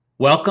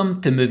Welcome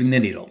to Moving the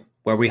Needle,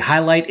 where we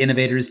highlight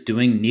innovators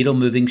doing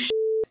needle-moving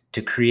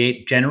to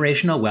create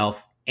generational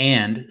wealth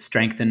and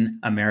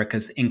strengthen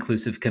America's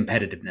inclusive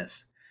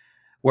competitiveness.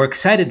 We're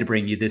excited to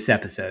bring you this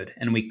episode,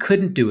 and we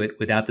couldn't do it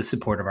without the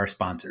support of our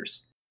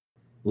sponsors.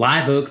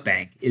 Live Oak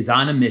Bank is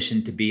on a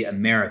mission to be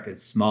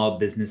America's small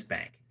business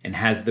bank and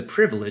has the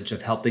privilege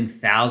of helping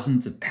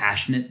thousands of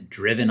passionate,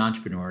 driven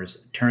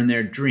entrepreneurs turn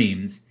their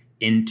dreams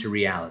into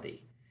reality.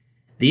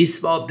 These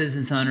small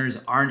business owners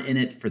aren't in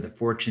it for the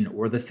fortune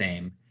or the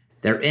fame.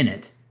 They're in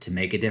it to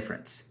make a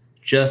difference,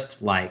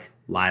 just like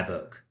Live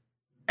Oak.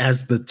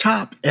 As the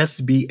top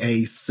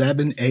SBA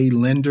 7A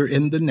lender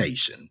in the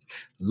nation,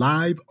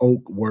 Live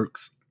Oak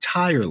works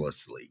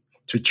tirelessly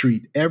to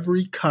treat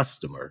every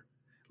customer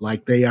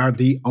like they are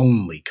the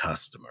only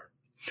customer.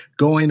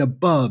 Going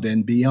above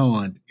and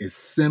beyond is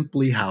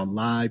simply how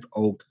Live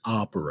Oak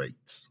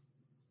operates.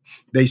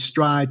 They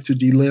strive to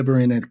deliver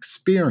an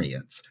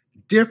experience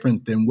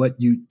different than what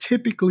you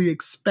typically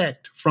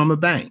expect from a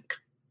bank.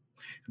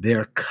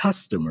 Their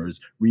customers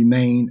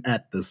remain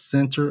at the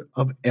center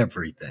of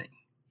everything.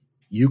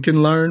 You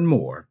can learn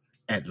more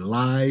at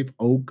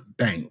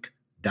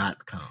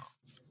liveoakbank.com.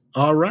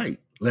 All right,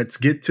 let's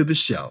get to the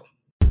show.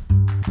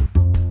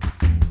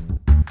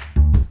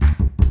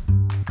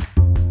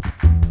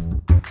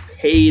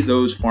 Pay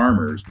those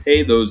farmers,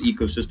 pay those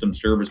ecosystem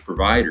service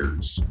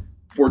providers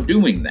for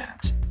doing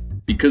that,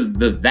 because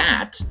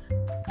that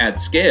at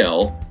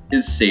scale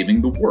is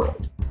saving the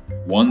world.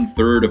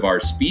 1/3 of our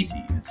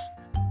species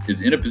is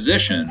in a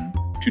position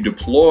to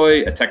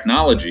deploy a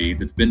technology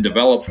that's been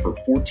developed for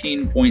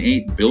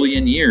 14.8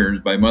 billion years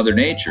by Mother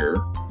Nature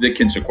that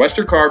can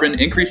sequester carbon,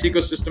 increase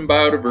ecosystem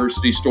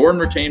biodiversity, store and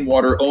retain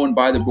water, oh, and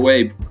by the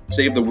way,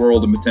 save the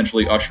world and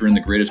potentially usher in the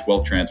greatest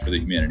wealth transfer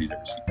that humanity's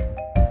ever seen.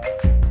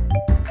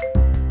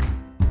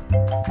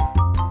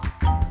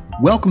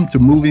 Welcome to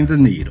Moving the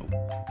Needle,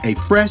 a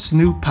fresh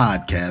new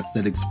podcast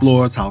that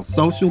explores how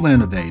social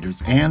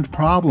innovators and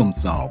problem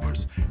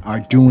solvers are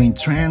doing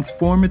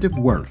transformative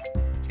work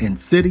in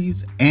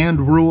cities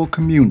and rural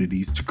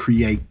communities to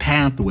create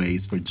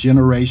pathways for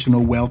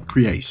generational wealth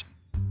creation.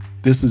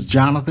 This is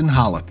Jonathan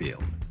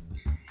Hollifield.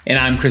 And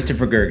I'm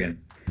Christopher Gergen.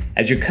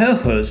 As your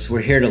co-hosts,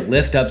 we're here to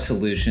lift up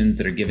solutions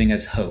that are giving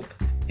us hope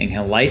and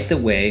can light the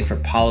way for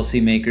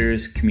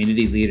policymakers,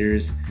 community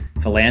leaders,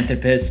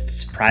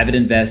 philanthropists, private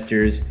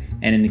investors,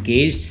 and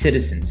engaged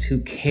citizens who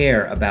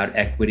care about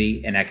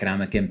equity and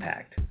economic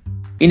impact.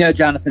 You know,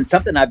 Jonathan,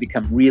 something I've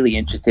become really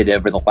interested in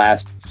over the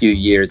last few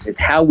years is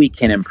how we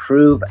can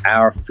improve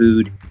our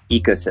food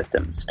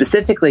ecosystem.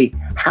 Specifically,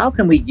 how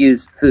can we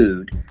use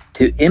food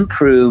to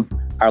improve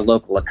our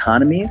local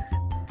economies,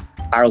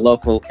 our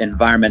local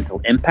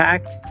environmental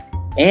impact,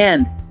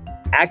 and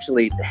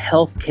actually the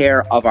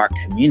healthcare of our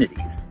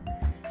communities.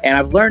 And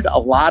I've learned a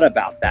lot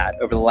about that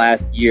over the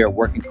last year,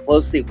 working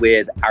closely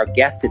with our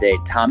guest today,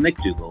 Tom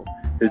McDougall,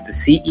 who's the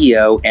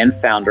CEO and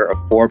founder of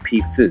 4P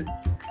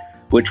Foods,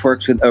 which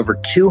works with over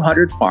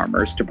 200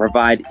 farmers to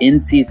provide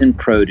in-season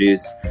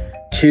produce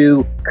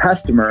to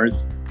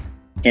customers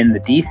in the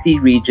DC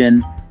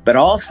region, but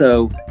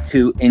also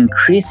to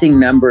increasing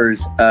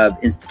numbers of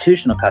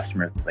institutional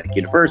customers like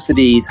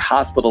universities,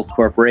 hospitals,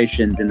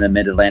 corporations in the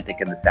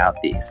Mid-Atlantic and the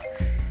Southeast.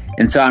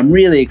 And so I'm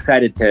really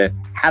excited to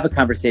have a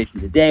conversation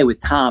today with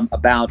Tom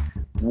about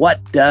what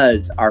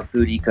does our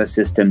food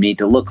ecosystem need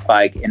to look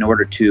like in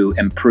order to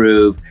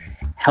improve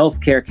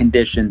healthcare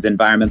conditions,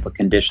 environmental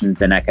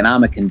conditions, and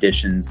economic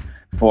conditions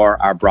for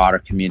our broader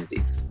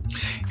communities.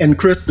 And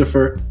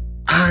Christopher,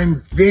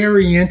 I'm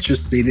very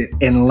interested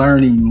in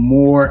learning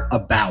more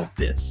about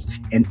this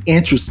and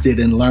interested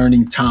in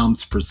learning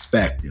Tom's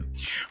perspective.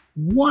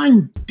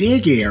 One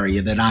big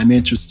area that I'm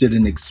interested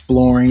in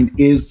exploring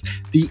is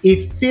the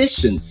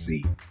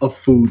efficiency of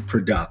food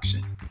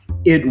production.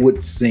 It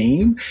would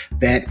seem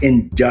that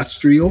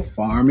industrial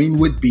farming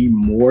would be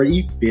more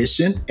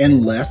efficient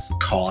and less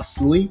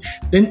costly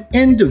than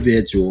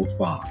individual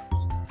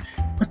farms.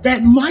 But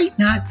that might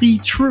not be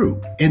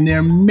true, and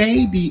there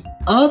may be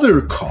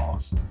other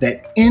costs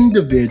that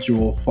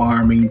individual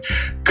farming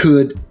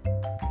could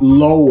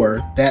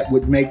lower that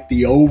would make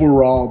the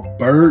overall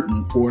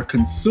burden for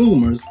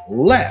consumers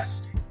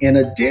less, in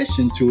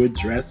addition to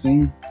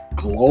addressing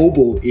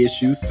global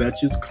issues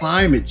such as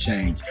climate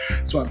change.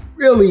 So I'm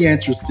really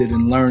interested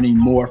in learning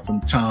more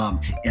from Tom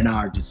in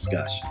our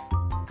discussion.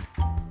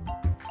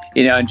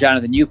 You know, and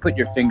Jonathan, you put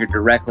your finger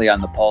directly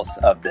on the pulse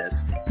of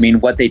this. I mean,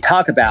 what they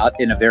talk about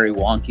in a very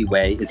wonky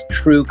way is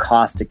true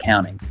cost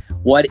accounting.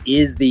 What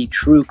is the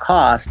true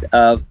cost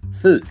of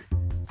food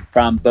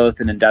from both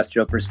an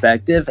industrial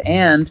perspective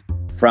and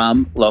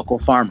from local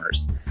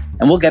farmers?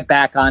 And we'll get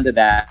back onto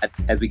that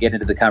as we get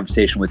into the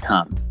conversation with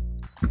Tom.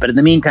 But in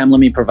the meantime, let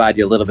me provide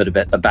you a little bit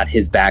about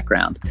his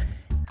background.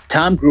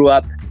 Tom grew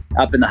up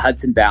in the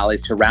Hudson Valley,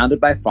 surrounded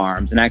by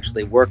farms, and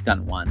actually worked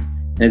on one.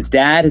 And his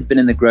dad has been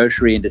in the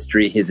grocery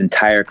industry his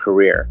entire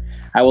career.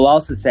 I will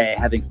also say,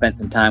 having spent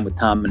some time with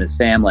Tom and his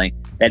family,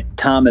 that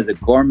Tom is a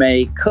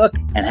gourmet cook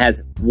and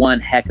has one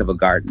heck of a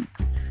garden.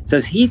 So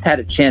he's had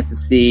a chance to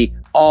see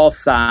all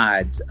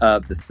sides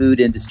of the food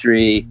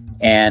industry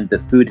and the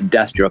food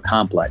industrial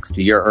complex,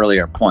 to your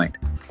earlier point.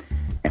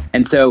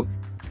 And so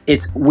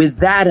it's with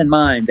that in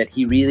mind that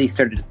he really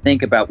started to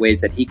think about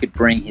ways that he could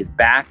bring his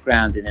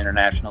background in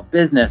international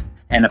business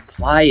and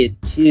apply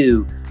it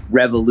to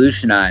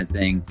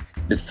revolutionizing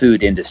the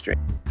food industry.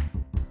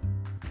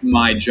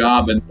 My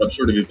job ended up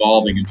sort of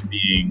evolving into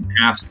being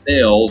half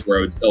sales, where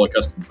I would sell a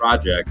custom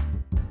project,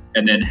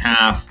 and then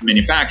half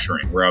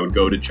manufacturing, where I would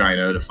go to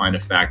China to find a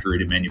factory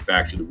to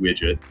manufacture the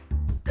widget,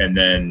 and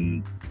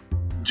then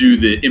do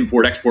the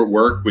import-export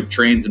work with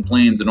trains and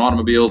planes and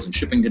automobiles and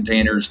shipping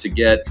containers to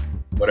get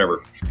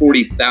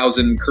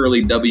 40,000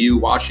 Curly W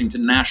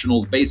Washington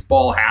Nationals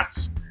baseball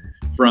hats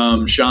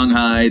from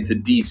Shanghai to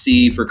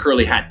DC for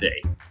Curly Hat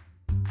Day,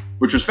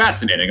 which was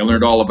fascinating. I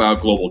learned all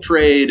about global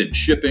trade and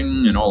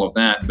shipping and all of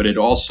that, but it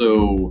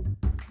also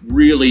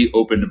really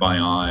opened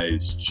my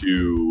eyes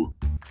to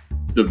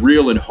the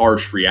real and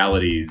harsh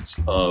realities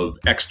of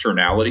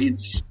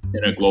externalities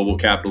in a global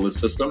capitalist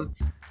system,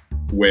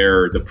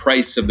 where the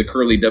price of the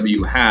Curly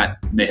W hat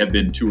may have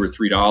been $2 or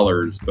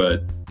 $3,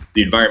 but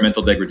the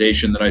environmental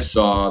degradation that I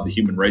saw, the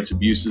human rights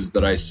abuses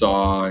that I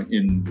saw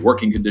in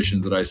working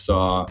conditions that I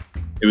saw,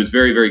 it was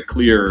very, very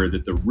clear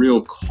that the real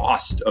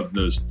cost of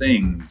those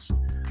things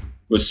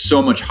was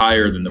so much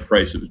higher than the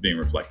price that was being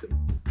reflected.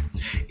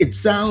 It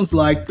sounds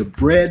like the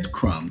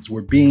breadcrumbs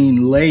were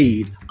being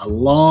laid a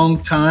long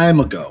time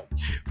ago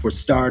for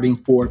starting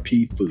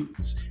 4P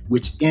Foods,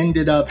 which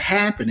ended up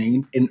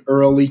happening in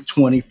early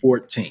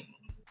 2014.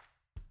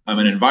 I'm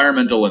an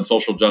environmental and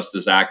social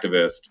justice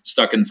activist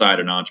stuck inside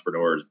an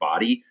entrepreneur's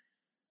body,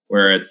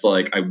 where it's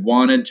like I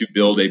wanted to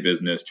build a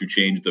business to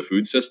change the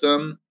food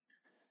system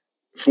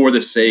for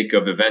the sake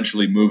of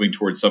eventually moving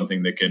towards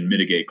something that can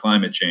mitigate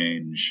climate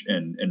change,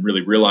 and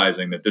really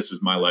realizing that this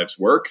is my life's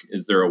work.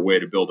 Is there a way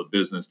to build a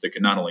business that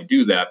can not only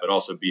do that, but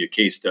also be a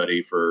case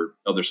study for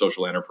other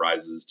social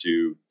enterprises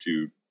to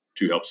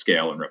help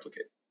scale and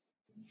replicate?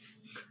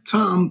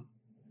 Tom,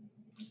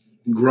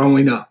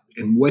 growing up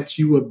and what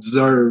you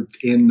observed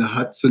in the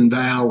Hudson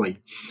Valley,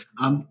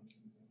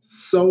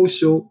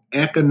 social,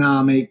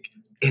 economic,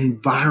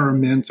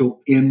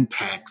 environmental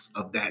impacts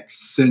of that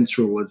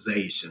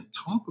centralization.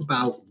 Talk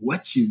about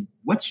what you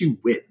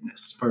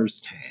witnessed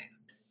firsthand.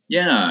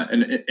 Yeah,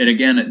 and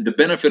again, the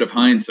benefit of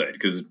hindsight,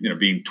 because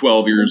being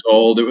 12 years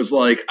old, it was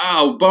like,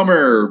 oh,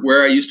 bummer.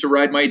 Where I used to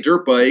ride my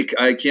dirt bike,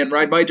 I can't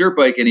ride my dirt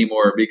bike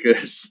anymore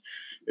because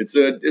it's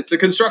a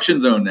construction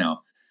zone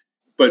now.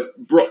 But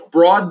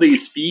broadly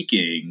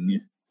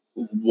speaking,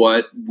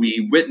 what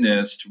we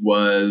witnessed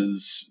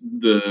was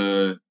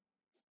the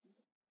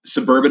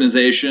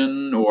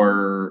suburbanization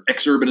or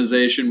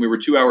exurbanization. We were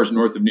 2 hours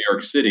north of New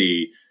York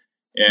City,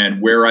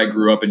 and where I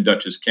grew up in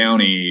Dutchess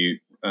County,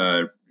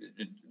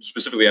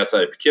 specifically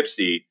outside of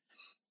Poughkeepsie,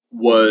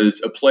 was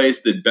a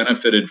place that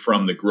benefited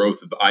from the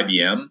growth of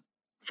IBM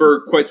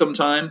for quite some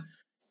time.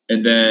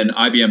 And then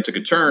IBM took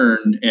a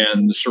turn,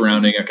 and the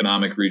surrounding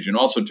economic region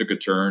also took a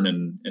turn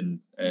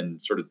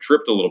and sort of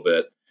tripped a little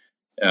bit.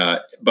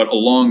 But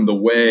along the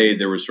way,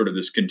 there was sort of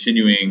this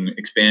continuing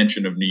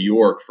expansion of New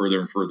York further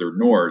and further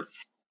north.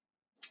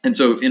 And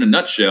so in a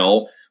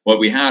nutshell, what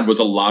we had was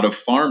a lot of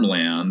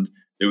farmland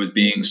that was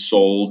being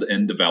sold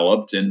and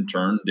developed and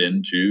turned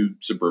into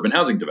suburban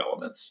housing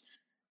developments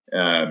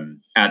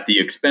at the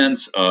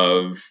expense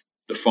of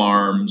the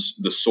farms,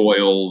 the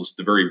soils,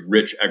 the very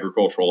rich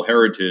agricultural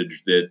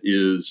heritage that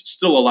is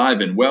still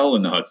alive and well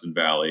in the Hudson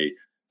Valley,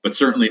 but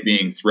certainly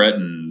being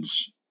threatened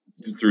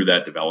through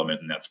that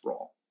development and that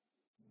sprawl.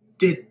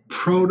 Did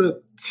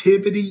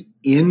productivity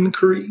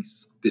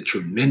increase? The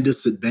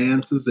tremendous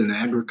advances in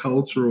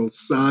agricultural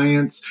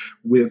science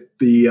with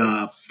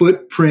the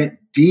footprint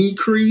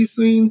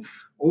decreasing?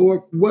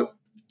 Or what?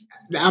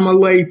 I'm a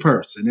lay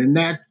person, and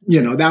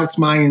that's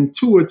my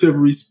intuitive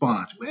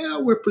response.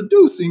 Well, we're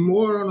producing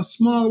more on a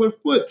smaller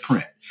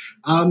footprint.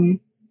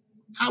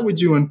 How would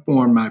you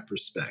inform my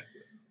perspective?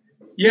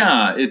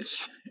 Yeah,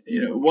 it's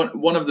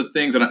one of the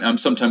things, and I'm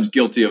sometimes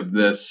guilty of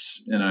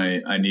this, and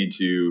I need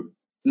to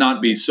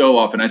not be so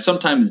often. I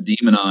sometimes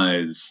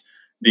demonize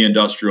the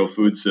industrial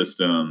food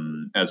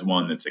system as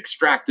one that's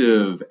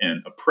extractive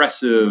and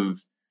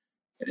oppressive.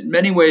 And in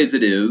many ways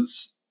it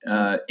is.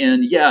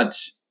 And yet,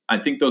 I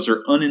think those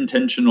are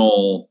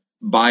unintentional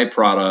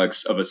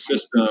byproducts of a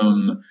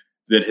system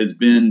that has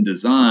been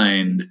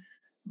designed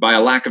by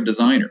a lack of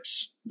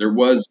designers. There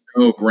was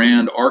no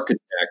grand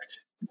architect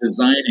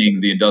designing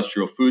the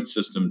industrial food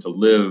system to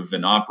live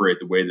and operate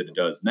the way that it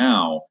does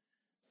now.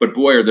 But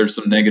boy, are there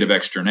some negative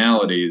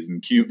externalities,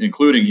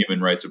 including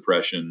human rights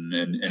oppression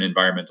and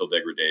environmental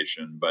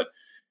degradation. But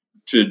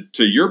to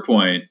your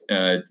point,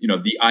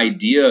 the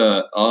idea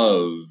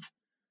of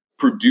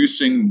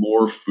producing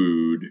more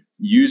food,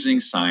 using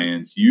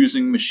science,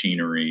 using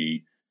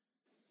machinery,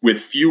 with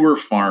fewer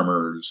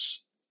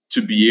farmers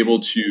to be able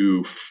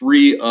to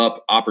free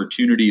up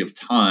opportunity of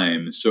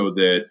time so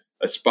that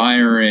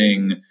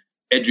aspiring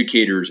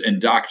educators and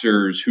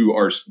doctors who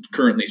are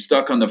currently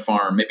stuck on the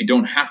farm maybe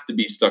don't have to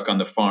be stuck on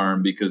the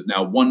farm, because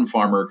now one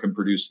farmer can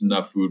produce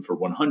enough food for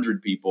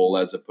 100 people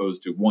as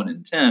opposed to 1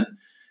 in 10.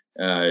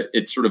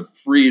 It sort of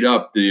freed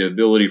up the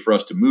ability for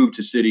us to move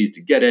to cities,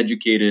 to get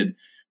educated.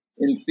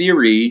 In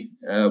theory,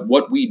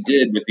 what we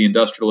did with the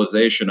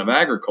industrialization of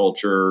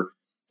agriculture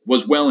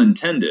was well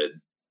intended.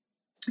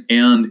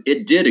 And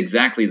it did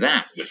exactly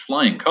that with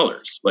flying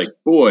colors. Like,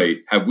 boy,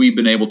 have we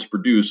been able to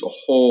produce a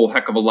whole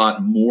heck of a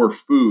lot more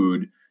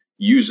food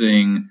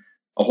using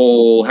a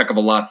whole heck of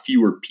a lot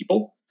fewer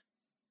people.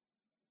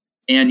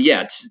 And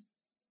yet,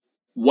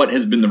 what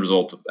has been the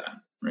result of that?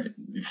 Right.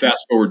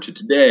 Fast forward to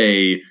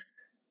today,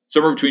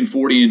 somewhere between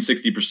 40 and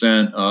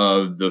 60%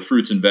 of the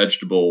fruits and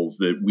vegetables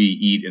that we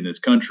eat in this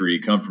country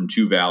come from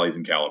two valleys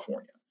in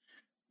California.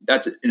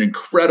 That's an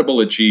incredible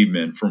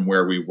achievement from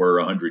where we were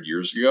 100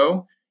 years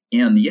ago.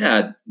 And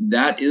yet,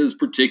 that is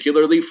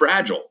particularly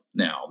fragile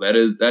now. That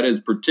is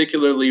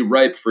particularly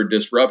ripe for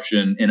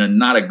disruption in a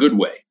not a good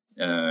way.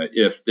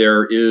 If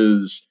there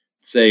is,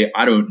 say,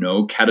 I don't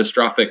know,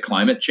 catastrophic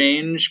climate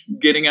change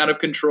getting out of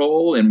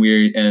control,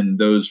 and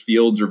those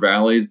fields or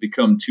valleys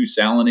become too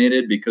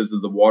salinated because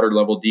of the water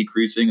level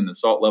decreasing and the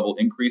salt level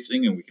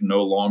increasing, and we can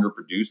no longer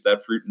produce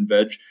that fruit and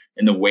veg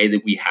in the way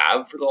that we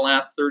have for the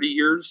last 30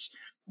 years,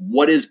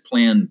 what is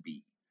plan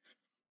B?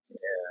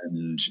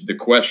 And the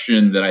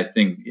question that I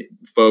think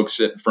folks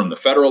from the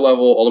federal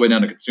level all the way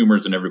down to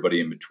consumers and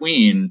everybody in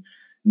between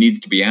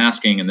needs to be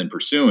asking and then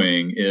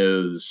pursuing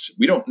is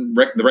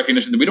the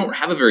recognition that we don't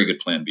have a very good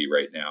plan B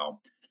right now,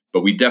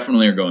 but we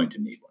definitely are going to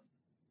need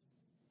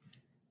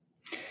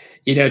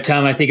one.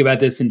 Tom, I think about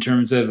this in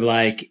terms of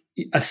like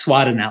a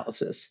SWOT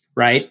analysis,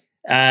 right?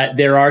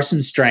 There are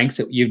some strengths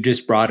that you've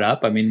just brought up.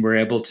 I mean,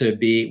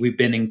 we've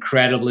been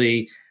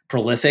incredibly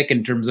prolific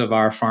in terms of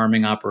our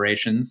farming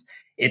operations.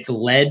 It's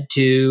led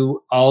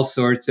to all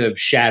sorts of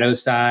shadow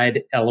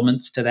side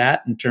elements to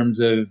that in terms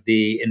of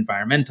the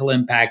environmental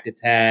impact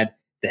it's had,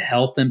 the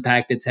health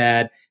impact it's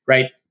had,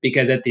 right?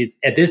 Because at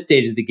this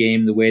stage of the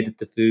game, the way that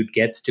the food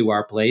gets to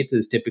our plates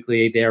is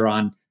typically they're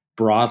on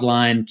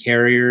broadline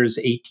carriers,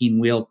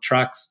 18-wheel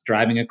trucks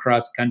driving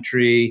across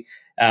country.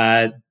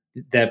 That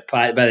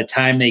by the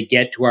time they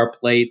get to our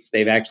plates,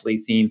 they've actually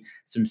seen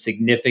some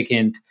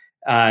significant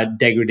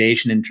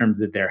degradation in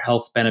terms of their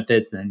health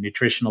benefits and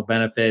nutritional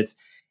benefits.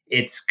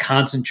 It's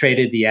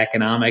concentrated the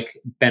economic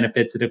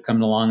benefits that have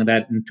come along with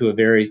that into a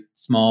very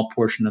small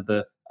portion of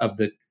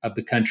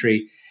the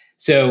country.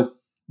 So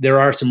there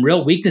are some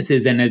real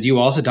weaknesses, and as you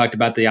also talked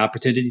about, the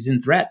opportunities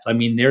and threats. I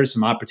mean, there's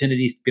some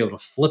opportunities to be able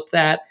to flip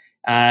that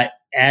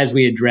as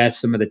we address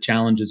some of the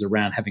challenges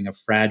around having a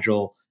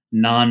fragile,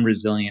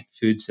 non-resilient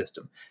food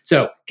system.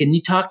 So, can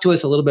you talk to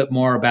us a little bit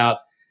more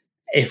about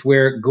if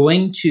we're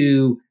going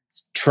to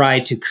try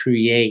to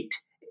create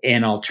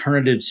an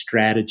alternative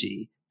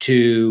strategy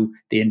to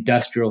the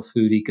industrial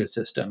food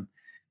ecosystem?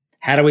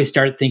 How do we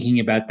start thinking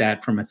about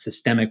that from a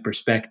systemic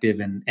perspective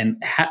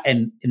and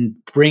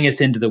bring us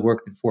into the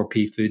work that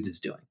 4P Foods is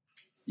doing?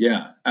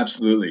 Yeah,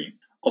 absolutely.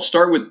 I'll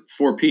start with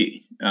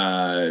 4P.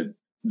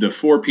 The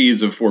 4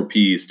 Ps of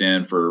 4P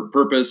stand for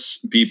purpose,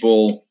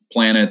 people,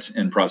 planet,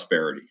 and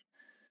prosperity.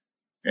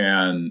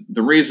 And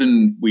the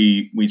reason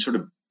we sort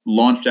of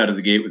launched out of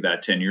the gate with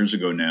that 10 years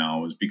ago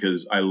now is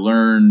because I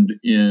learned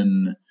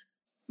in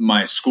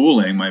my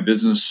schooling, my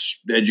business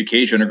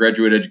education,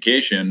 undergraduate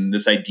education,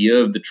 this idea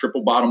of the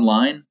triple bottom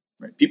line,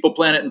 right? People,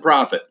 planet, and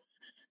profit.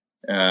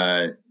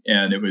 And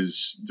it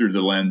was through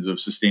the lens of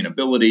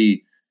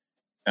sustainability.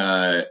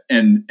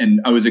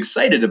 And I was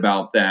excited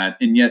about that.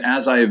 And yet,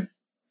 as I've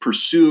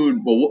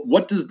pursued, well,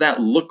 what does that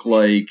look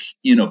like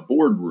in a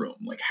boardroom?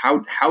 Like,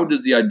 how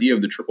does the idea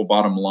of the triple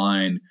bottom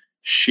line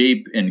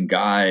shape and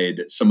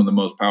guide some of the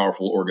most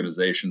powerful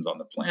organizations on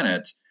the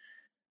planet?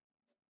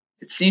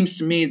 It seems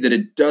to me that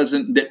it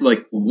doesn't, that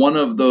like one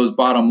of those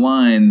bottom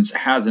lines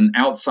has an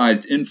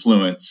outsized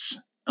influence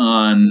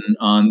on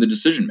the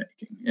decision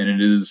making, and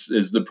it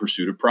is the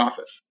pursuit of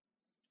profit.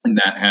 And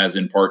that has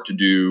in part to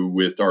do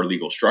with our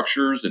legal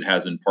structures. It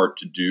has in part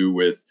to do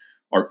with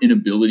our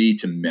inability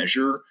to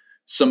measure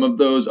some of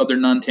those other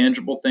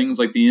non-tangible things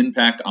like the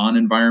impact on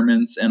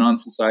environments and on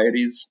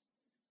societies.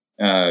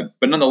 But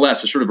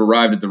nonetheless, I sort of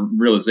arrived at the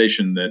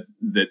realization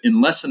that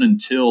unless and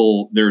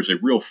until there's a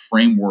real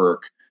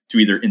framework to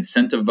either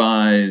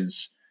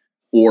incentivize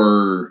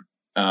or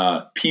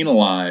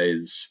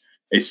penalize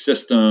a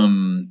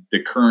system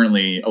that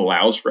currently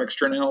allows for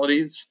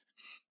externalities,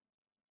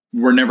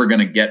 we're never going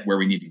to get where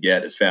we need to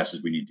get as fast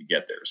as we need to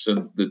get there.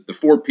 So the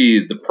 4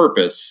 Ps, the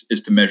purpose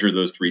is to measure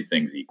those three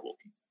things equally.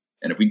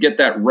 And if we get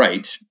that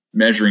right,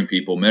 measuring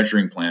people,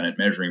 measuring planet,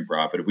 measuring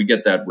profit, if we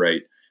get that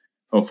right,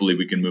 hopefully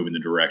we can move in the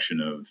direction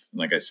of,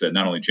 like I said,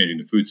 not only changing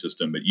the food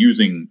system, but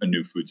using a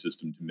new food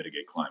system to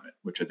mitigate climate,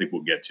 which I think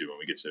we'll get to when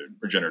we get to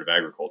regenerative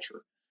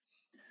agriculture.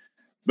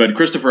 But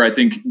Christopher, I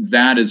think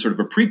that is sort of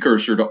a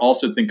precursor to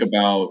also think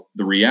about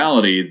the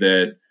reality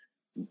that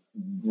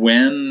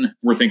when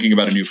we're thinking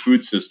about a new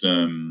food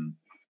system,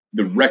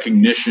 the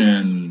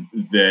recognition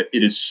that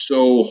it is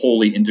so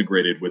wholly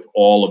integrated with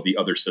all of the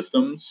other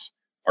systems,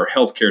 our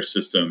healthcare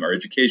system, our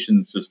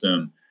education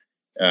system,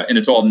 and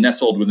it's all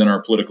nestled within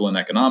our political and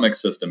economic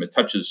system. It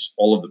touches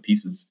all of the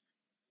pieces.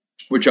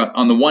 which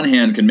on the one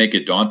hand can make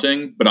it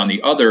daunting, but on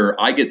the other,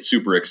 I get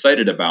super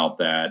excited about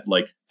that.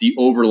 Like the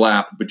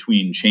overlap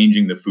between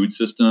changing the food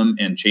system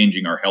and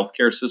changing our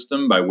healthcare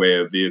system by way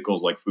of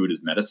vehicles like food as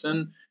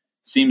medicine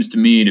seems to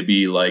me to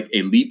be like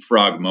a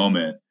leapfrog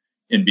moment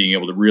in being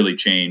able to really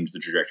change the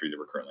trajectory that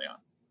we're currently on.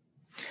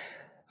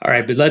 All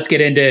right, but let's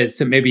get into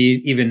some maybe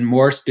even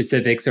more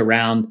specifics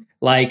around,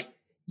 like,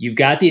 you've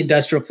got the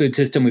industrial food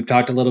system. We've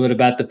talked a little bit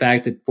about the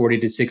fact that 40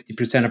 to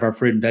 60% of our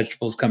fruit and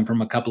vegetables come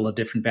from a couple of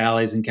different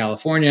valleys in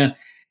California.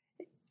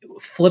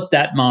 Flip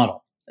that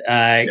model.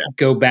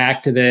 Go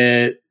back to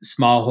the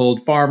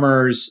smallhold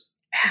farmers.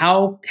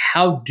 How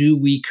do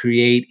we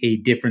create a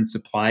different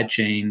supply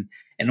chain,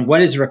 and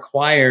what is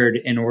required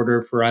in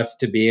order for us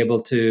to be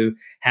able to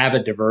have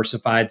a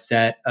diversified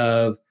set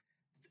of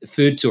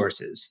food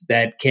sources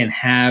that can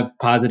have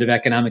positive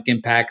economic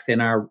impacts in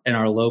our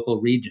local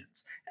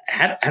regions?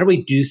 How do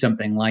we do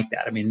something like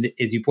that? I mean,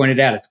 as you pointed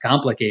out, it's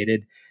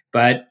complicated,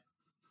 but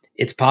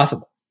it's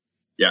possible.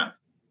 Yeah.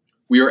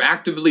 We are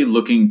actively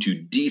looking to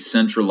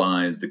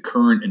decentralize the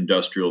current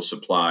industrial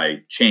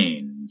supply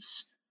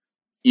chains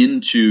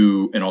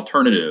into an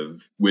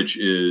alternative, which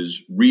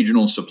is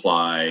regional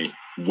supply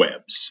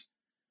webs.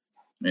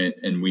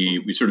 And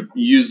we sort of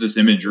use this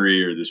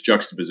imagery or this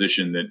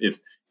juxtaposition that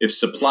if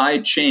supply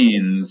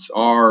chains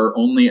are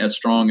only as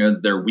strong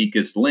as their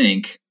weakest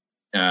link,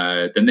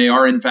 then they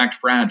are in fact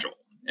fragile.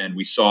 And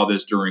we saw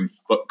this during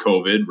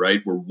COVID, right,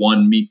 where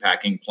one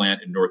meatpacking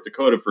plant in North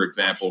Dakota, for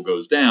example,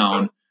 goes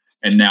down,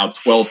 and now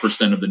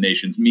 12% of the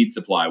nation's meat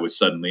supply was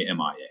suddenly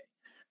MIA.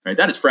 Right,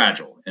 that is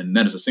fragile, and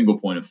that is a single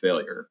point of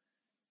failure.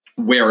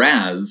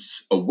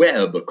 Whereas a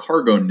web, a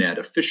cargo net,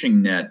 a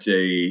fishing net,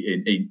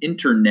 an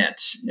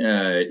internet,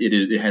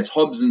 it has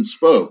hubs and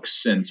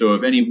spokes. And so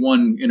if any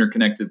one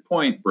interconnected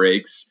point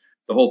breaks,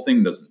 the whole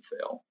thing doesn't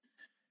fail.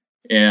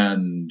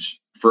 And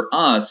for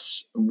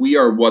us, we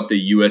are what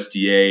the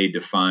USDA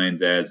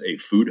defines as a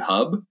food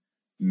hub,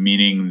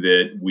 meaning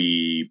that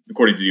we,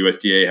 according to the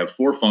USDA, have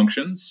 4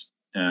 functions.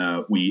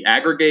 We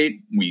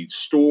aggregate, we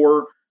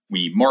store,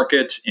 we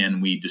market,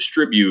 and we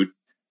distribute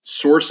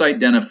source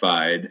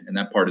identified, and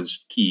that part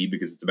is key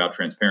because it's about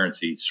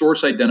transparency,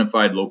 source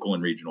identified local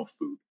and regional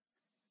food.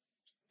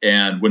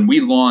 And when we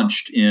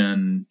launched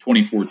in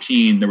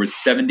 2014, there was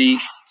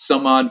 70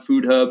 some odd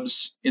food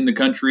hubs in the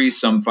country,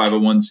 some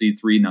 501c3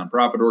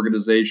 nonprofit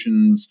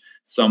organizations,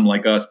 some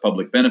like us,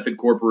 public benefit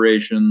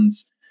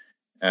corporations.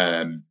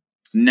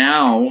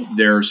 Now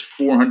there's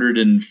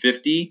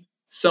 450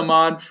 some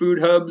odd food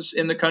hubs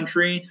in the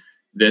country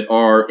that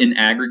are in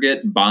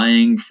aggregate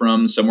buying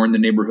from somewhere in the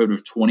neighborhood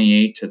of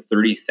 28 to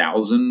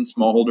 30,000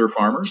 smallholder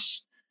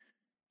farmers.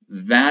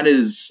 That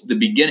is the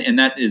beginning, and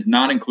that is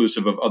not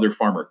inclusive of other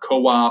farmer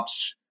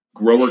co-ops,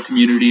 grower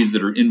communities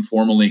that are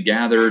informally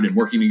gathered and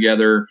working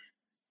together.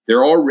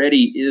 There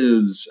already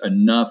is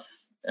enough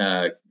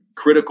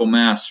critical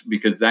mass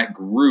because that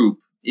group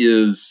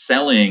is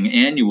selling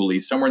annually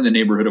somewhere in the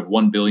neighborhood of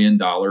 $1 billion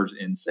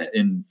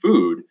in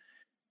food.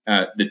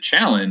 The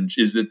challenge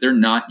is that they're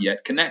not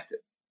yet connected.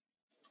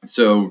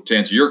 So to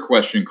answer your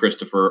question,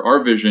 Christopher,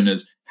 our vision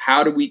is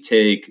how do we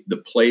take the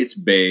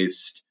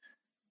place-based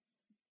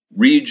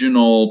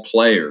regional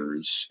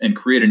players and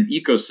create an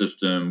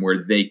ecosystem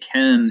where they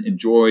can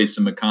enjoy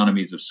some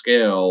economies of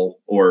scale,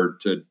 or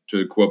to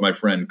quote my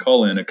friend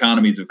Cullen,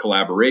 economies of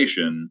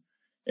collaboration,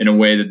 in a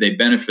way that they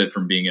benefit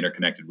from being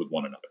interconnected with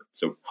one another.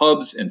 So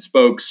hubs and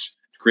spokes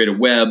to create a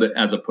web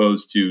as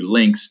opposed to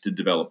links to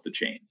develop the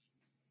chain.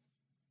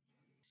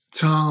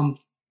 Tom,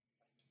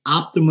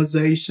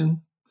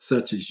 optimization,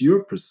 such as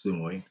you're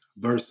pursuing,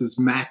 versus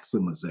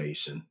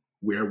maximization,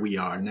 where we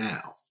are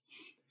now.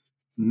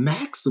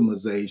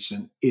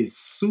 Maximization is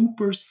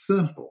super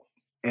simple.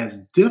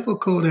 As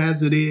difficult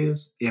as it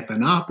is, if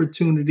an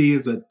opportunity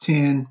is a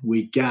 10,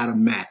 we gotta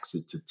max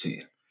it to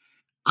 10.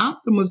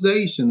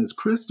 Optimization, as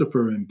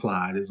Christopher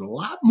implied, is a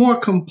lot more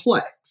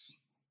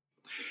complex.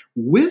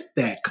 With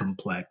that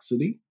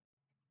complexity,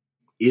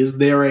 is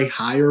there a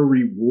higher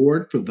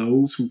reward for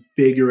those who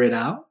figure it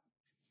out?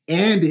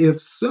 And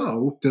if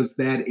so, does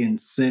that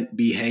incent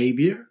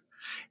behavior?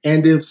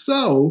 And if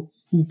so,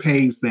 who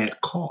pays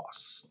that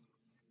cost?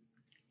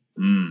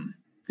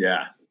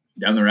 Yeah.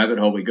 Down the rabbit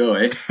hole we go,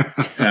 eh?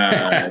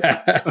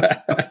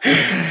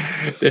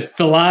 The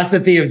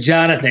philosophy of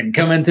Jonathan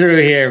coming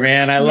through here,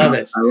 man. I love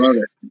it. I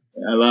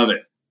love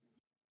it.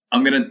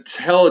 I'm going to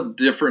tell a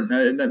different,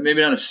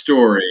 maybe not a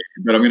story,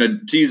 but I'm going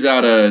to tease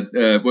out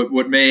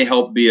what may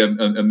help be a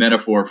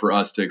metaphor for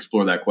us to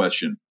explore that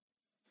question.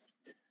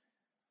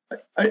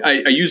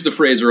 I used the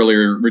phrase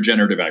earlier,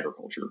 regenerative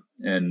agriculture,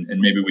 and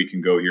maybe we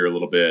can go here a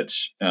little bit.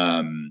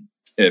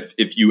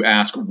 If you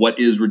ask what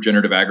is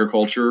regenerative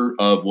agriculture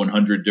of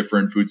 100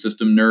 different food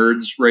system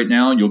nerds right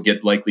now, you'll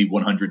get likely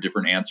 100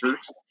 different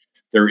answers.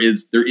 There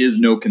is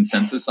no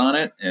consensus on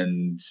it,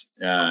 and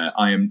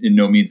I am in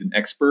no means an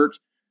expert.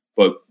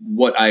 But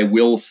what I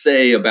will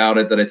say about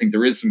it that I think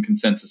there is some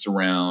consensus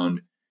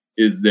around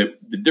is that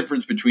the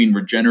difference between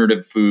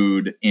regenerative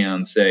food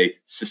and, say,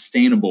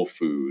 sustainable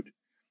food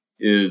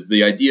is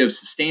the idea of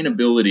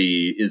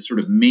sustainability is sort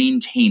of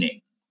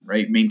maintaining,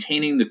 right?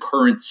 Maintaining the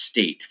current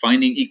state,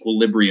 finding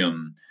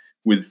equilibrium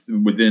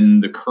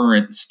within the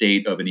current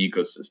state of an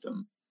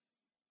ecosystem.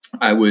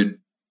 I would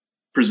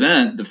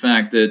present the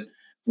fact that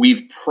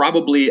we've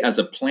probably, as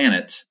a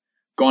planet,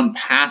 gone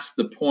past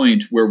the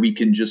point where we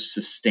can just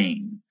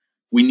sustain.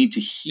 We need to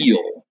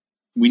heal.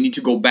 We need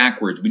to go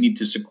backwards. We need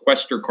to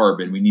sequester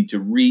carbon. We need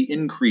to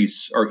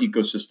increase our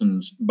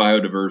ecosystem's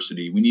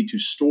biodiversity. We need to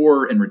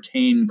store and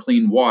retain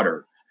clean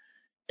water.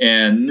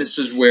 And this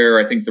is where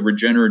I think the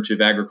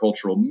regenerative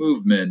agricultural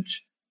movement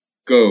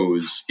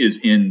is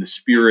in the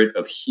spirit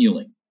of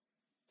healing.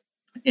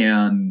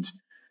 And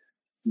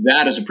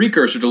that is a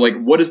precursor to, like,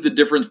 what is the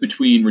difference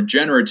between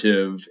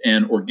regenerative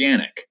and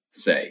organic,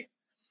 say?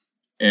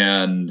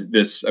 And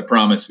this, I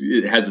promise,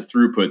 it has a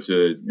throughput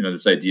to,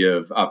 this idea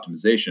of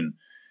optimization.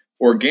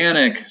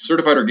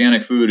 Certified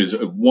organic food is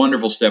a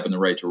wonderful step in the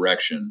right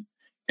direction.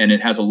 And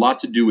it has a lot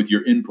to do with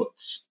your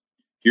inputs.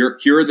 Here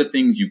are the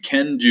things you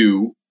can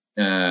do,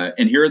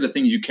 and here are the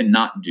things you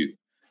cannot do.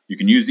 You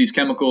can use these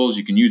chemicals,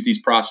 you can use these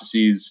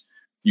processes.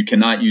 You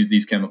cannot use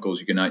these chemicals,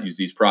 you cannot use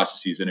these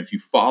processes. And if you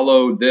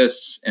follow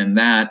this and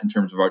that in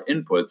terms of our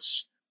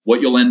inputs,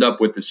 what you'll end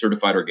up with is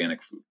certified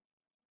organic food.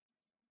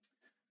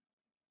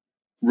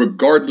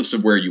 Regardless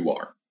of where you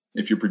are.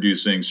 If you're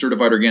producing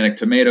certified organic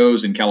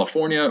tomatoes in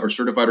California or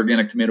certified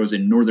organic tomatoes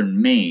in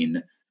northern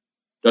Maine,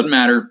 doesn't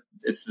matter,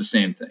 it's the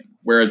same thing.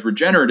 Whereas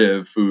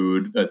regenerative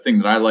food, a thing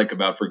that I like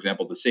about, for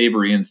example, the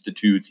Savory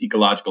Institute's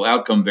ecological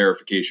outcome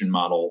verification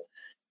model,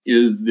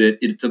 is that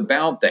it's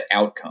about the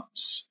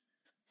outcomes.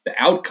 The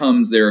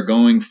outcomes they're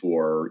going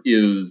for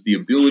is the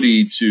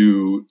ability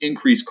to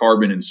increase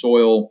carbon in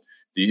soil,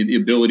 the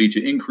ability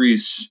to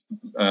increase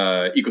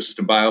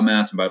ecosystem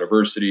biomass and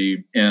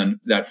biodiversity, and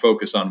that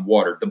focus on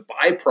water. The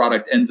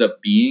byproduct ends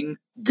up being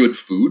good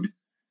food,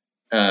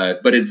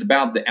 but it's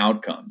about the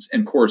outcomes.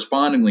 And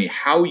correspondingly,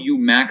 how you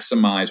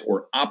maximize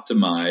or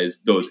optimize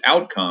those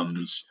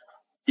outcomes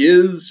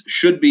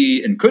should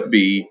be, and could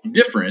be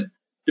different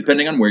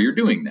depending on where you're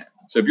doing that.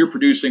 So if you're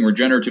producing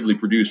regeneratively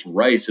produced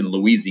rice in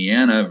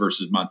Louisiana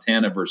versus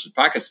Montana versus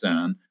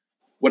Pakistan,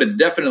 what it's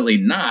definitely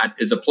not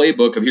is a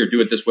playbook of, here,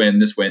 do it this way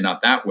and this way,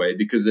 not that way,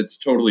 because it's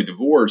totally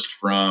divorced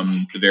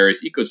from the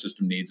various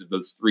ecosystem needs of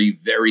those three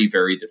very,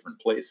 very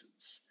different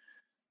places.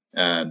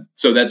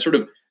 So that sort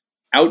of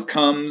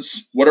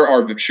outcomes, what are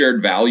our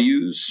shared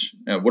values?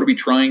 What are we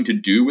trying to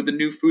do with the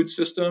new food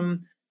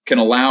system? Can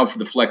allow for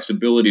the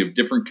flexibility of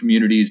different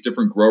communities,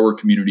 different grower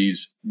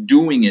communities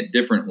doing it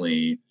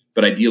differently,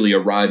 but ideally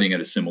arriving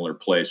at a similar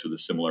place with a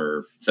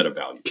similar set of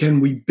values. Can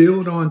we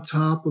build on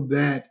top of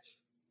that?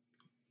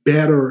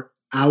 Better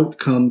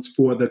outcomes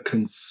for the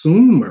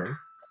consumer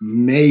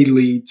may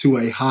lead to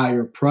a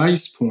higher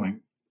price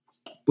point,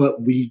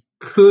 but we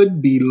could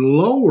be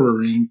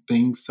lowering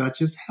things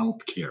such as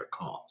healthcare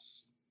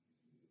costs.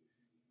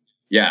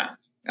 Yeah,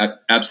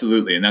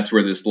 absolutely. And that's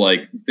where this,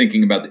 like,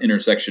 thinking about the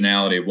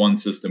intersectionality of one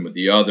system with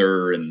the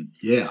other, and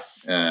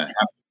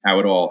how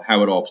it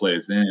all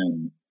plays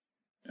in.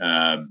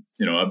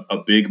 A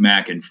Big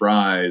Mac and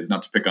fries,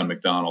 not to pick on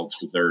McDonald's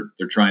because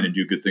they're trying to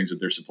do good things with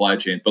their supply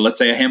chains, but let's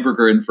say a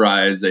hamburger and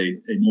fries, a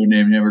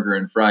no-name hamburger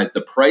and fries,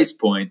 the price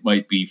point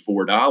might be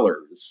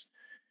 $4.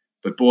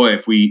 But boy,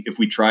 if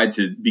we tried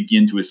to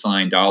begin to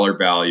assign dollar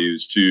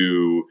values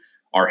to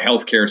our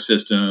healthcare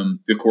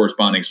system, the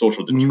corresponding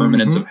social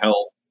determinants of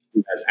health,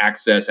 who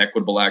has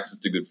equitable access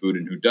to good food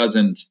and who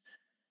doesn't,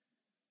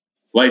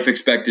 life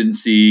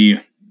expectancy,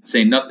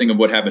 say nothing of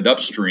what happened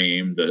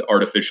upstream, the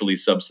artificially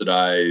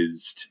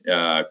subsidized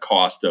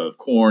cost of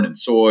corn and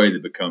soy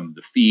that become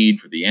the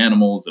feed for the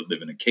animals that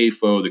live in a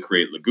CAFO, that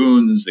create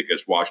lagoons, that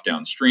gets washed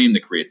downstream,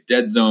 that creates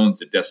dead zones,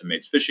 that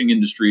decimates fishing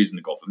industries in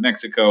the Gulf of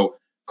Mexico.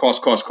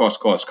 Costs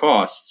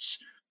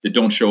that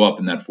don't show up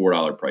in that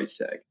 $4 price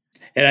tag.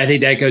 And I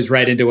think that goes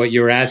right into what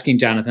you were asking,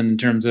 Jonathan, in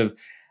terms of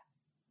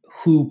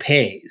who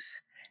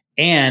pays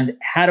and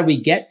how do we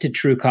get to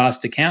true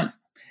cost accounting?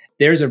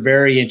 There's a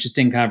very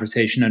interesting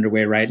conversation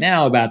underway right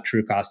now about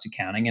true cost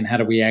accounting and how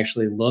do we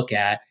actually look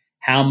at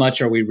how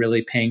much are we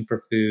really paying for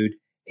food,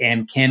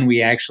 and can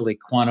we actually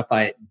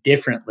quantify it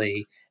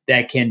differently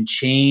that can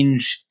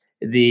change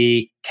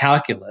the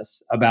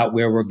calculus about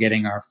where we're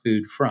getting our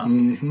food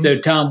from. So,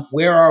 Tom,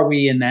 where are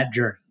we in that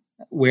journey?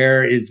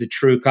 Where is the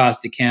true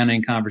cost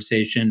accounting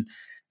conversation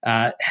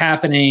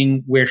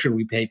happening? Where should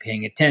we be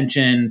paying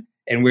attention?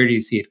 And where do you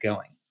see it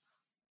going?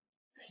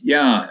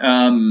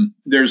 Yeah,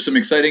 there's some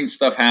exciting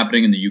stuff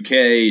happening in the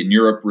UK and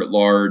Europe writ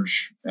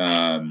large.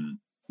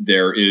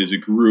 There is a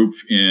group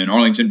in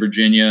Arlington,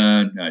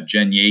 Virginia.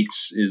 Jen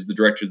Yates is the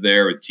director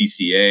there at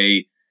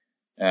TCA.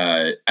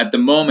 At the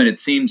moment, it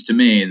seems to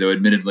me, though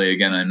admittedly,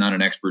 again, I'm not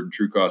an expert in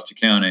true cost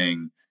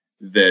accounting,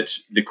 that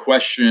the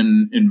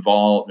question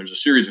involved, there's a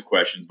series of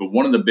questions, but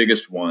one of the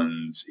biggest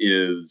ones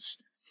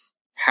is,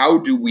 how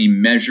do we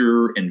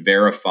measure and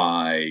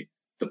verify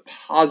the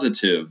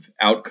positive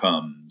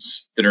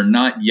outcomes that are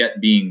not yet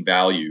being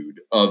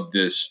valued of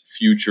this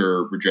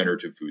future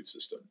regenerative food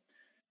system?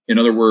 In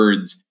other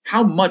words,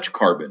 how much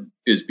carbon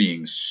is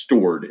being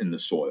stored in the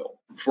soil?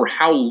 For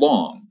how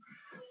long?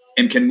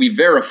 And can we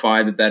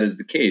verify that that is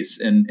the case?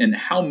 And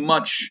how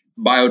much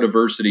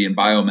biodiversity and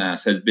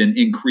biomass has been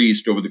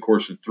increased over the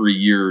course of 3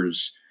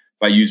 years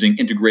by using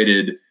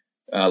integrated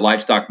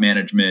livestock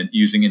management,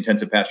 using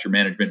intensive pasture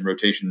management and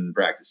rotation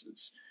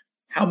practices?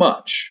 How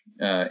much?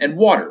 And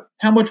water.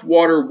 How much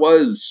water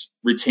was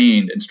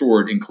retained and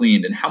stored and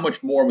cleaned? And how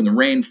much more when the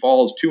rain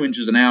falls 2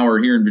 inches an hour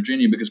here in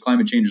Virginia because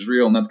climate change is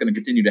real and that's going to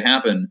continue to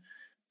happen?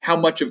 How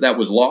much of that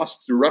was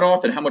lost through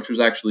runoff and how much was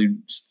actually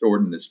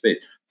stored in this space?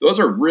 Those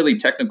are really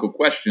technical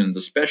questions,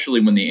 especially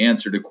when the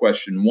answer to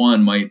question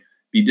one might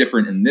be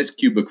different in this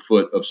cubic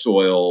foot of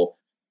soil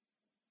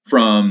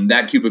from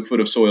that cubic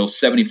foot of soil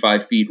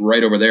 75 feet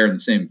right over there in the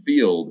same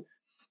field.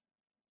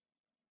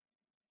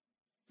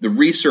 The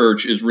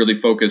research is really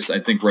focused, I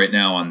think, right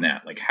now on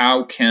that. Like,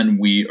 how can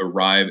we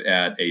arrive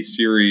at a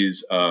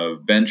series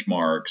of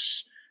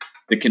benchmarks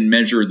that can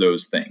measure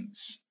those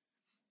things?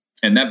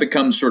 And that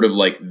becomes sort of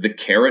like the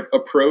carrot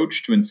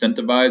approach to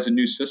incentivize a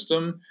new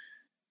system,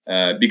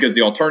 because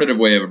the alternative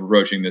way of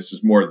approaching this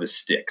is more of the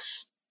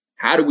sticks.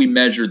 How do we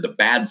measure the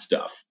bad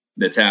stuff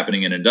that's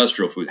happening in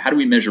industrial food? How do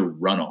we measure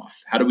runoff?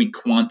 How do we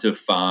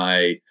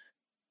quantify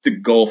the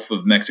Gulf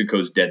of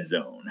Mexico's dead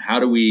zone?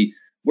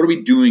 What are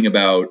we doing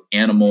about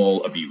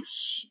animal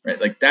abuse? Right?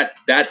 Like that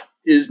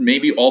is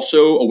maybe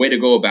also a way to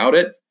go about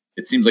it.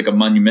 It seems like a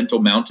monumental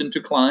mountain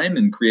to climb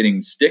in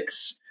creating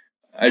sticks.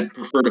 I'd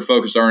prefer to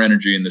focus our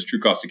energy in this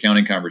true cost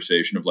accounting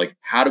conversation of like,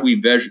 how do we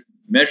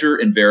measure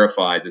and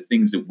verify the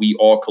things that we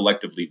all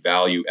collectively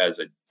value as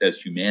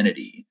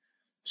humanity,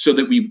 so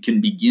that we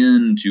can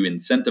begin to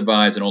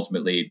incentivize and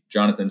ultimately,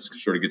 Jonathan,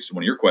 sort of gets to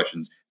one of your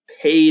questions,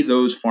 pay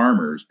those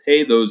farmers,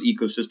 pay those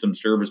ecosystem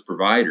service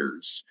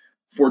providers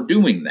for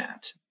doing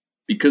that,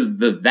 because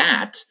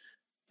that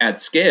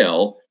at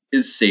scale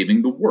is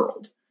saving the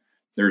world.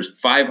 There's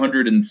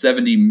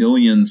 570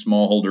 million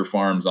smallholder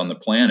farms on the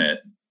planet,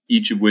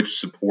 each of which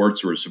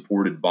supports or is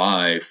supported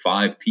by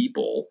 5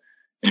 people.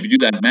 And if you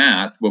do that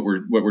math, what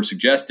we're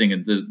suggesting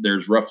is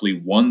there's roughly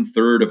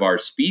 1/3 of our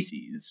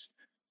species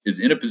is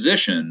in a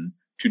position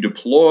to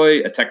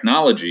deploy a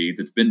technology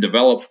that's been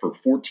developed for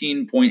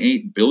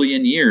 14.8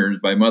 billion years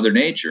by Mother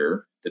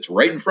Nature, that's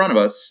right in front of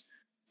us,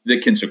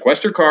 that can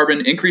sequester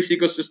carbon, increase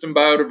ecosystem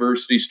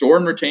biodiversity, store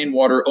and retain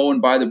water, and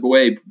by the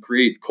way,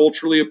 create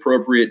culturally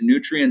appropriate,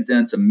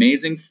 nutrient-dense,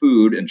 amazing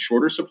food and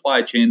shorter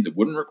supply chains that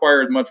wouldn't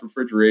require as much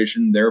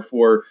refrigeration,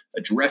 therefore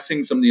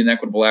addressing some of the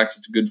inequitable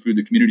access to good food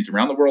that communities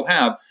around the world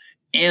have,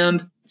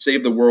 and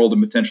save the world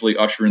and potentially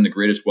usher in the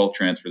greatest wealth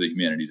transfer that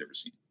humanity's ever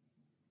seen.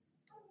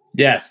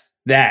 Yes,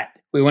 that.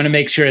 We want to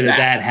make sure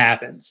that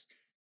happens.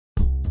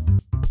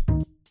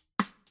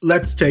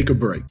 Let's take a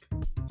break.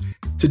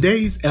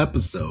 Today's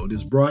episode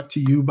is brought to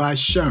you by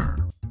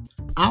SHRM.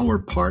 Our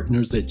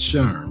partners at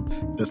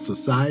SHRM, the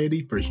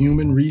Society for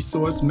Human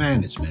Resource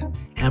Management,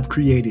 have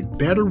created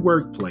better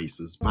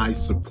workplaces by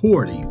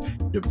supporting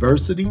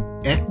diversity,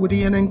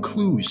 equity, and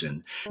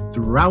inclusion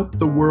throughout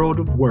the world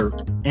of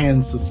work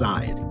and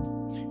society.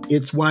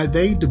 It's why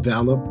they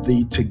developed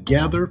the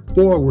Together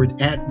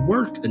Forward at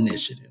Work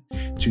initiative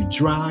to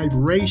drive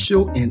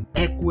racial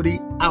inequity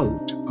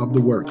out of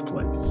the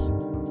workplace.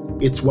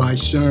 It's why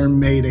SHRM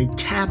made a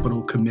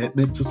capital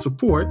commitment to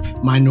support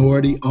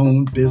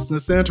minority-owned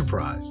business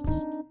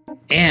enterprises.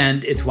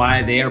 And it's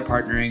why they are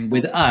partnering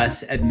with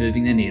us at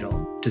Moving the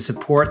Needle to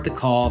support the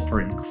call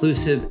for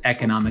inclusive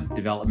economic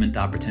development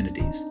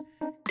opportunities.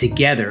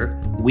 Together,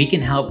 we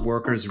can help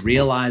workers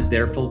realize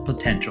their full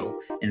potential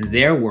in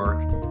their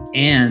work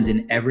and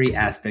in every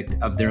aspect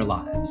of their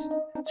lives.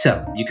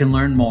 So you can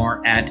learn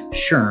more at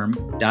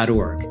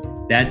shrm.org.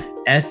 That's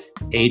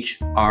SHRM.org.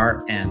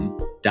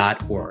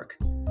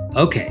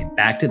 Okay,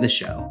 back to the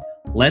show.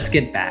 Let's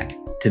get back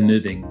to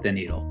moving the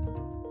needle.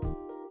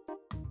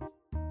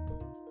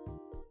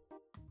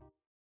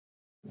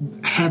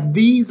 Have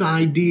these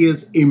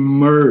ideas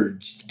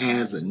emerged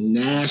as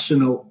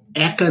national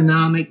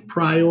economic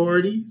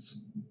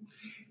priorities?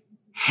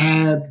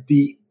 Have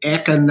the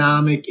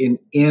economic and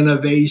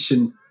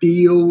innovation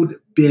field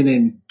been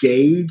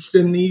engaged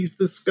in these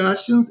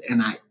discussions?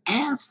 And I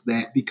ask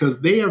that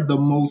because they are the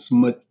most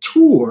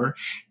mature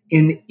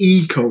in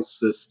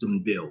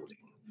ecosystem building.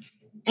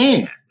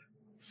 And,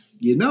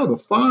 the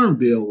Farm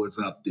Bill was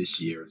up this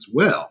year as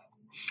well.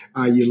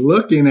 Are you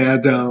looking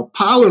at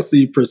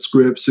policy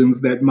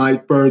prescriptions that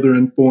might further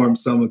inform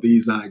some of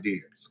these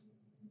ideas?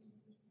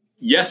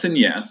 Yes and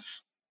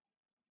yes.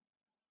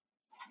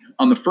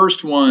 On the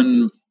first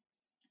one,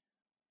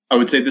 I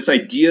would say this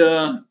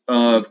idea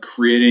of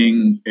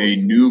creating a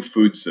new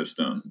food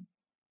system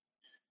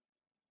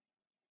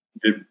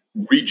that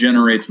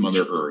regenerates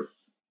Mother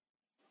Earth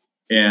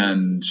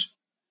and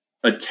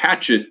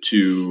attach it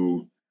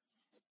to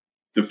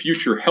the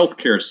future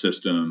healthcare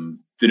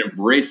system that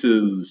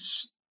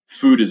embraces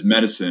food as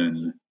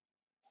medicine,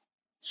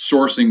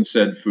 sourcing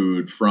said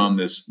food from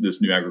this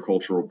new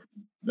agricultural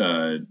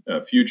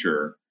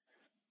future,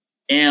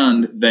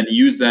 and then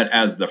use that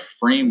as the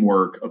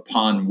framework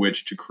upon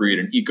which to create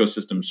an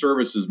ecosystem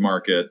services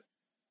market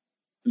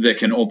that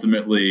can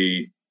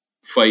ultimately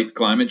fight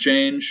climate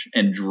change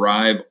and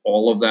drive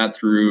all of that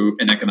through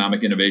an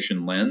economic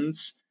innovation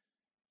lens?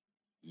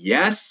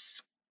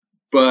 Yes,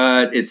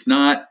 but it's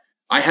not.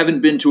 I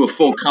haven't been to a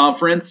full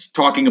conference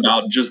talking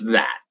about just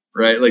that,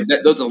 right? Like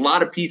that, there's a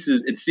lot of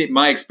pieces. It's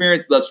my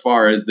experience thus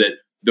far is that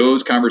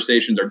those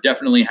conversations are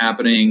definitely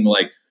happening.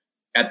 Like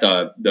at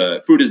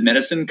the Food is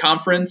Medicine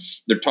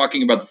conference, they're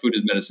talking about the food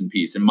is medicine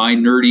piece. In my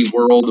nerdy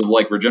world of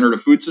like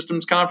regenerative food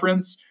systems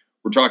conference,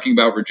 we're talking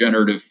about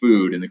regenerative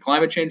food in the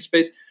climate change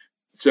space.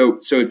 So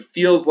it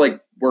feels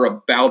like we're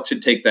about to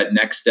take that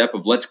next step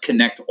of let's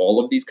connect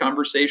all of these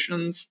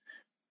conversations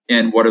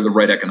and what are the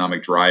right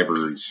economic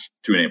drivers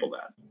to enable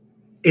that.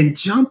 And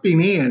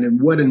jumping in, and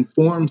what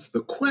informs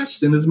the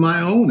question is my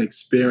own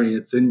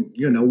experience. And,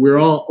 we're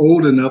all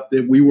old enough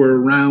that we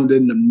were around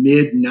in the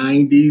mid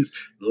 90s,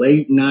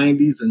 late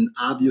 90s, and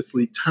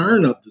obviously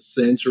turn of the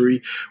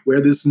century,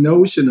 where this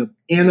notion of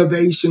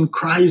innovation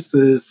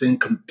crisis and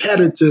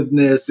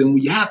competitiveness, and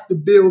we have to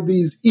build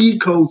these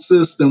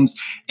ecosystems,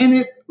 and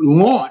it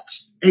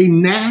launched a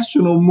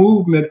national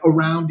movement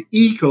around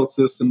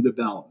ecosystem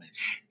development.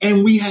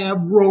 And we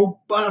have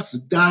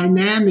robust,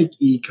 dynamic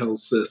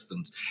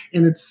ecosystems.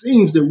 And it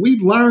seems that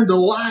we've learned a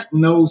lot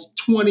in those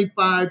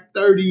 25,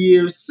 30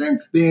 years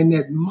since then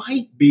that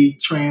might be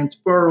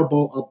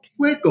transferable,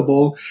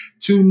 applicable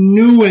to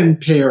new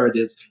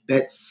imperatives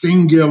that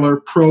singular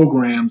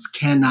programs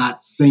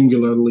cannot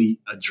singularly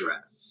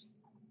address.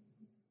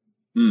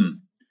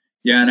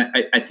 Yeah,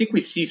 and I think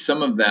we see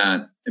some of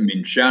that. I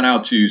mean, shout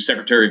out to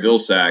Secretary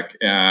Vilsack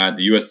at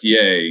the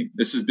USDA.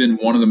 This has been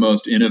one of the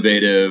most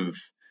innovative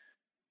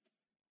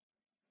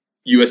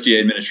USDA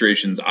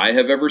administrations I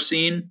have ever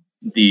seen.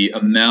 The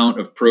amount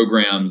of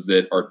programs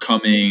that are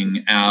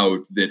coming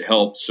out that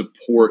help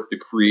support the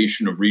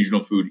creation of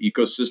regional food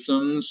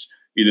ecosystems,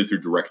 either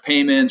through direct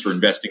payments or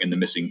investing in the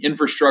missing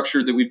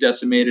infrastructure that we've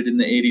decimated in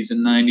the 80s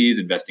and 90s,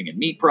 investing in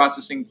meat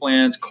processing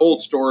plants,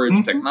 cold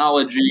storage,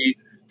 technology,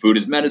 food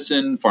is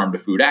medicine, farm to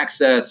food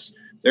access.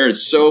 There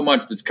is so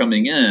much that's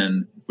coming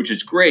in, which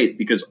is great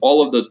because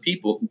all of those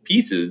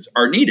pieces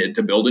are needed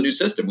to build a new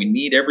system. We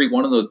need every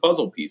one of those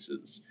puzzle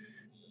pieces.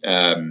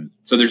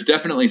 So there's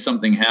definitely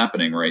something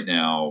happening right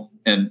now.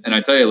 And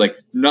I tell you, like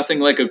nothing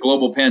like a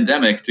global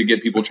pandemic to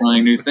get people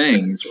trying new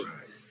things.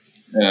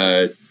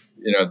 The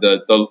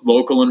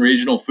local and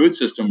regional food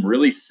system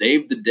really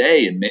saved the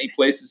day in many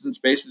places and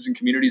spaces and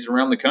communities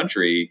around the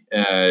country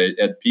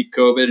at peak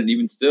COVID and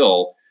even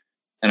still.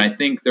 And I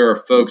think there are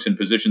folks in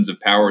positions of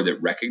power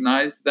that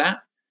recognize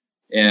that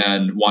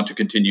and want to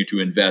continue to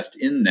invest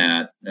in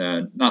that,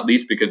 not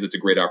least because it's a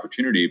great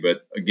opportunity,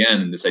 but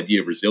again, this idea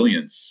of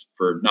resilience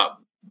for not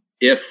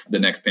if the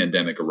next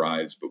pandemic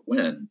arrives, but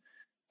when.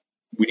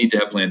 We need to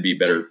have Plan B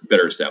better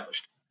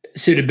established.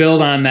 So to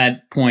build on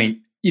that point,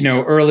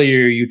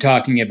 earlier you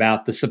talking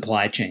about the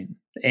supply chain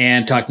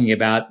and talking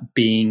about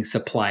being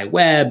supply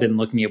web and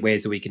looking at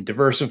ways that we can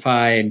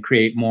diversify and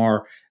create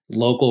more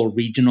local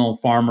regional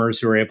farmers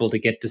who are able to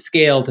get to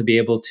scale to be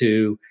able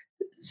to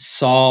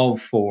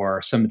solve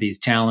for some of these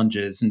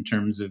challenges in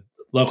terms of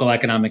local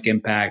economic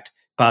impact,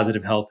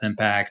 positive health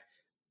impact,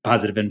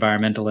 positive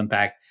environmental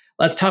impact.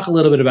 Let's talk a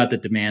little bit about the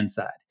demand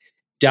side.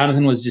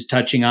 Jonathan was just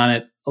touching on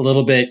it a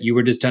little bit. You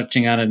were just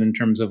touching on it in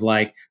terms of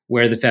like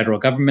where the federal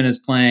government is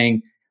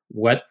playing,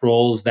 what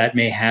roles that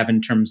may have in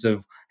terms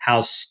of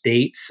how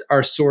states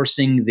are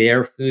sourcing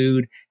their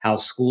food, how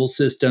school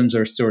systems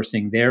are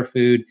sourcing their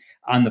food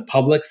on the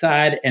public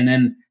side, and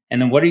then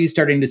what are you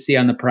starting to see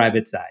on the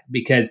private side?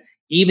 Because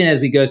even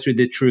as we go through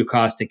the true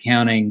cost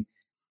accounting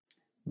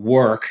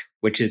work,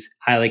 which is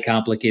highly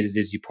complicated,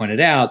 as you pointed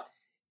out,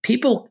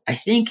 people, I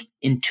think,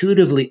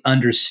 intuitively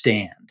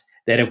understand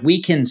that if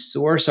we can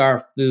source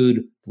our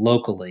food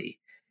locally,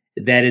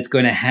 that it's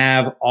going to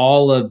have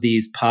all of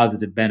these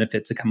positive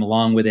benefits that come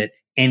along with it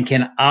and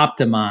can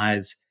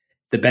optimize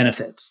the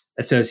benefits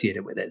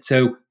associated with it.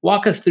 So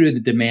walk us through the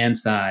demand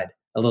side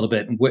a little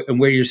bit and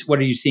what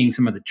are you seeing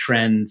some of the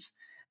trends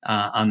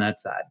on that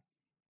side?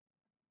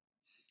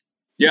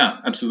 Yeah,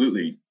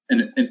 absolutely.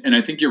 And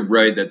I think you're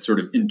right that sort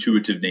of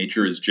intuitive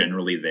nature is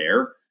generally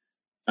there.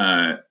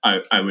 I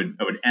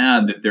would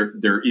add that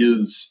there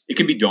is, it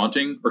can be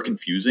daunting or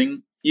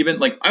confusing. Even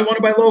like I want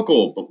to buy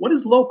local, but what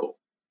is local?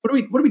 What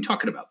are we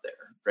talking about there,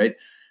 right?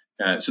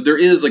 So there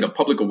is like a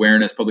public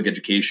awareness, public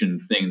education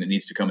thing that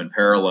needs to come in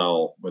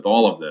parallel with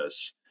all of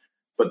this.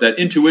 But that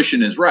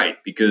intuition is right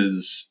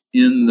because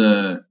in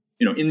the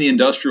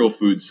industrial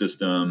food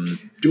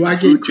system, do I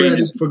get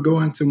credit for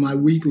going to my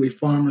weekly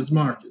farmers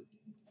market?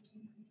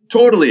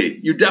 Totally,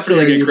 you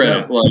definitely get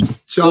credit. Like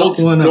gold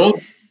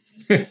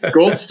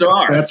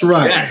star. That's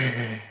right.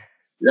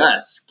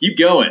 Yes. Keep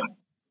going.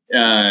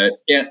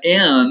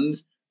 And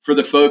for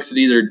the folks that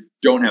either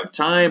don't have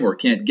time or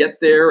can't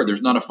get there, or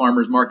there's not a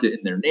farmer's market in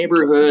their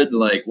neighborhood,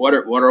 like what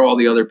are all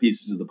the other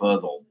pieces of the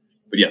puzzle?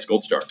 But yes,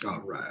 gold star.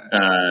 All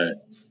right.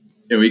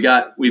 We've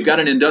got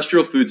an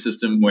industrial food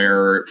system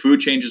where food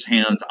changes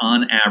hands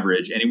on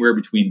average anywhere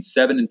between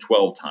 7 and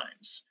 12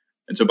 times.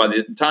 And so by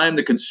the time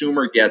the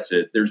consumer gets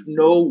it, there's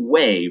no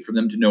way for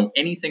them to know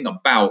anything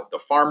about the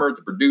farmer,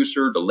 the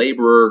producer, the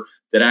laborer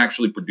that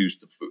actually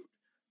produced the food.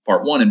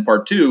 Part one. And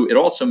part two, it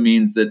also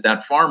means that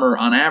that farmer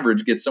on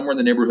average gets somewhere in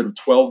the neighborhood of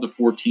 12 to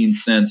 14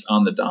 cents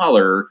on the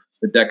dollar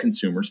that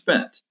consumer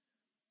spent.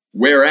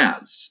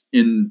 Whereas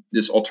in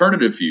this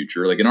alternative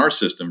future, like in our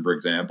system, for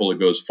example, it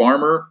goes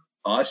farmer,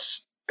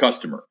 us,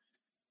 customer,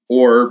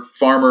 or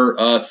farmer,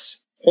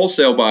 us,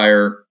 wholesale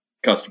buyer,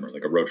 customer,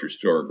 like a grocery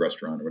store or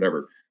restaurant or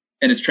whatever.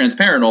 And it's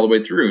transparent all the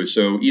way through.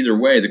 So either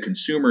way, the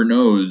consumer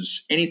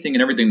knows anything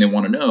and everything they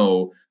want to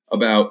know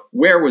about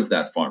where was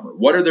that farmer?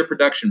 What are their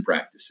production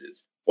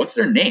practices? What's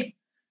their name?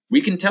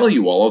 We can tell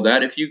you all of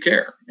that if you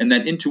care. And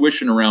that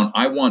intuition around,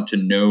 I want to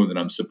know that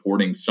I'm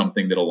supporting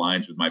something that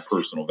aligns with my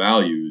personal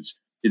values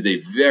is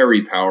a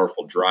very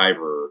powerful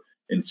driver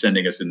in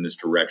sending us in this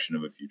direction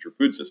of a future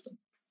food system.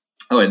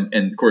 Oh,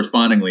 and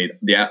correspondingly,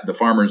 the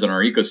farmers in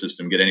our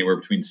ecosystem get anywhere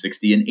between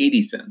 60 and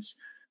 80 cents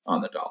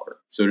on the dollar.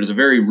 So there's a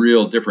very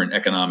real different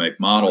economic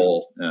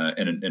model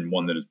and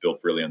one that is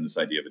built really on this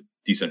idea of a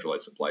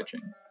decentralized supply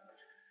chain.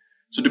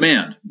 So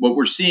demand, what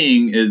we're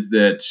seeing is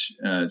that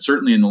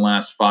certainly in the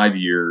last 5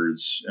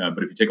 years,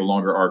 but if you take a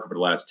longer arc over the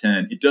last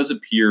 10, it does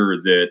appear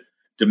that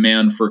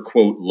demand for,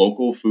 quote,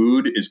 local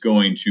food is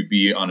going to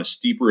be on a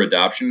steeper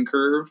adoption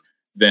curve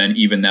than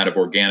even that of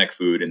organic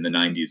food in the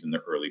 90s and the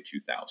early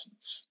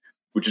 2000s,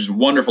 which is a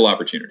wonderful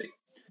opportunity.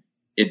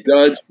 It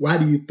does. Why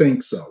do you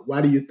think so?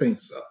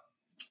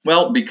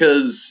 Well,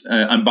 because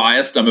I'm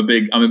biased. I'm a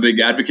big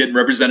advocate and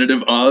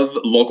representative of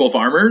local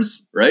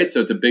farmers, right?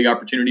 So it's a big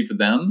opportunity for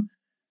them.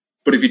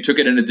 But if you took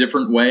it in a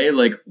different way,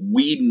 like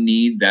we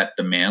need that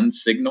demand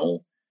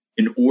signal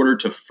in order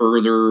to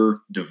further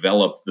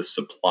develop the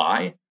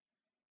supply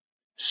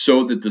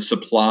so that the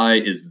supply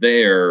is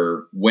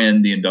there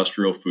when the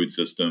industrial food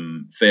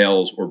system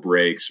fails or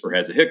breaks or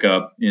has a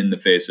hiccup in the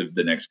face of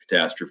the next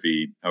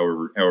catastrophe,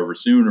 however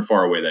soon or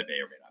far away that may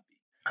or may not be.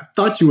 I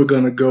thought you were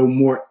going to go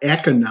more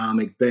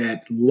economic,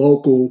 that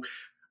local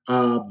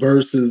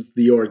versus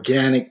the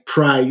organic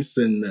price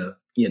and the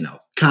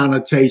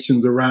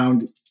connotations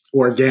around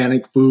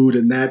organic food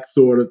and that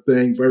sort of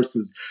thing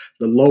versus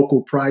the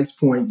local price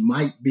point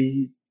might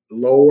be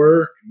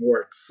lower, more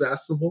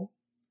accessible.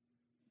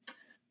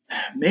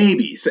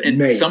 Maybe. And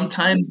maybe.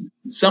 Sometimes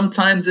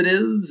it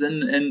is,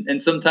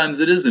 and sometimes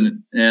it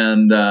isn't.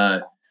 And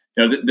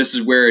this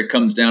is where it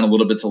comes down a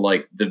little bit to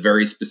like the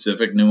very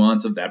specific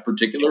nuance of that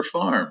particular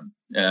farm.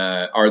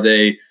 Are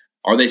they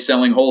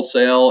selling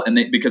wholesale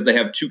because they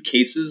have 2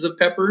 cases of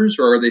peppers,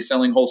 or are they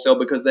selling wholesale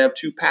because they have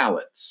 2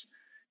 pallets?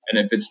 And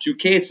if it's 2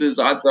 cases,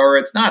 odds are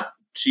it's not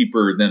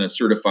cheaper than a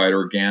certified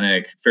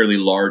organic, fairly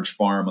large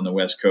farm on the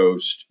West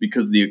Coast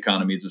because of the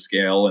economies of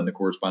scale and the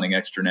corresponding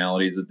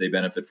externalities that they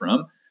benefit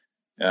from.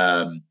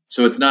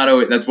 So it's not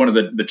always, that's one of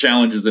the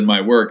challenges in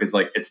my work is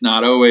like, it's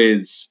not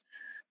always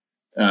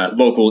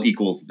local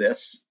equals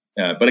this,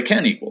 but it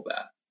can equal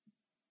that.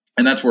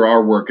 And that's where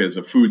our work as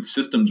a food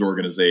systems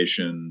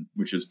organization,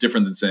 which is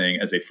different than saying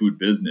as a food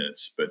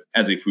business, but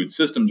as a food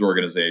systems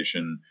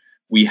organization,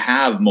 we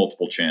have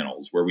multiple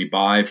channels where we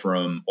buy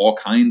from all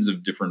kinds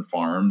of different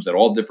farms at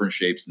all different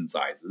shapes and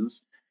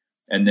sizes.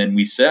 And then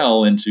we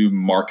sell into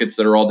markets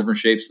that are all different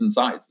shapes and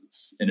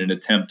sizes in an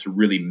attempt to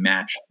really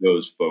match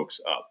those folks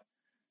up.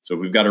 So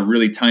if we've got a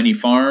really tiny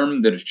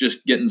farm that is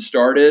just getting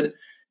started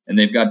and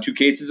they've got 2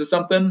 cases of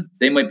something,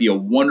 they might be a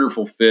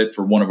wonderful fit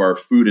for one of our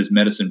food as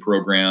medicine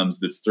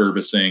programs that's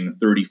servicing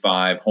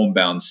 35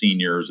 homebound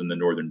seniors in the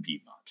northern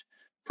Piedmont.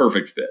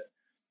 Perfect fit.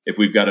 If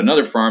we've got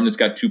another farm that's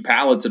got 2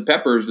 pallets of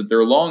peppers that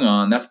they're long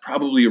on, that's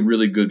probably a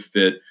really good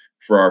fit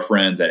for our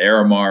friends at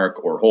Aramark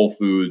or Whole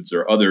Foods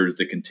or others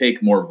that can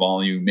take more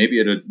volume, maybe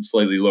at a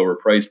slightly lower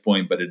price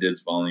point, but it is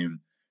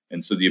volume.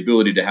 And so the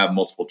ability to have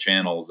multiple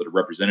channels that are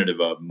representative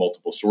of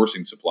multiple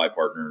sourcing supply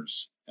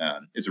partners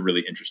is a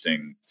really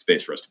interesting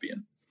space for us to be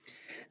in.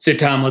 So,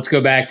 Tom, let's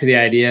go back to the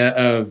idea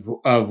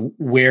of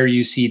where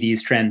you see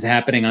these trends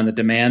happening on the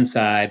demand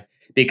side,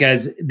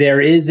 because there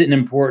is an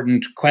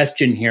important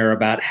question here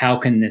about how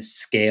can this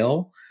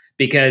scale?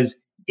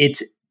 Because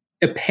it's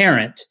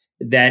apparent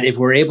that if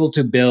we're able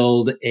to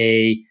build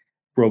a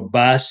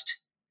robust,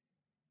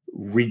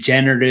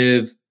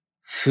 regenerative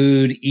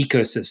food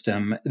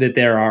ecosystem, that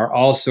there are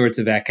all sorts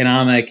of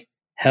economic,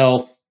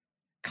 health,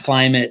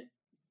 climate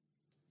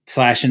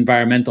 /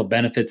 environmental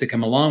benefits that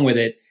come along with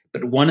it.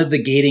 But one of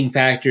the gating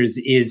factors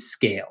is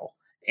scale.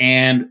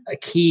 And a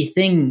key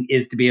thing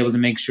is to be able to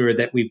make sure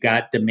that we've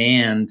got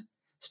demand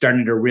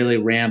starting to really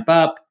ramp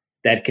up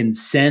that can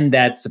send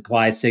that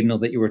supply signal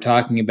that you were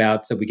talking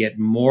about, so we get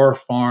more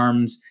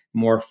farms,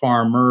 more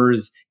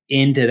farmers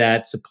into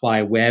that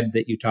supply web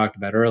that you talked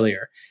about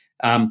earlier.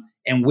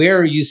 And where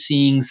are you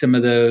seeing some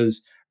of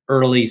those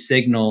early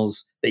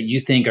signals that you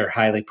think are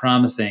highly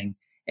promising?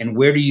 And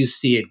where do you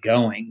see it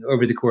going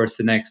over the course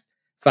of the next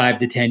 5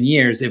 to 10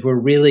 years if we're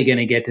really going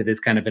to get to this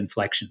kind of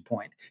inflection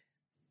point?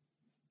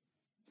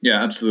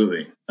 Yeah,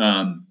 absolutely.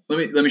 Let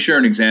me share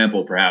an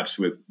example, perhaps,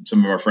 with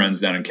some of our friends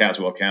down in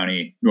Caswell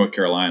County, North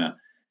Carolina.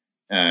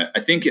 I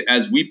think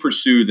as we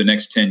pursue the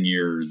next 10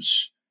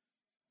 years,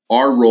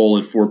 our role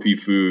at 4P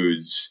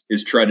Foods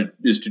is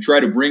to try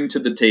to bring to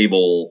the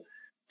table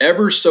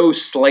ever so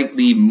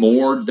slightly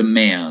more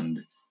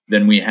demand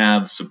than we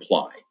have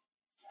supply.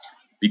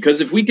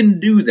 Because if we can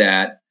do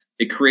that,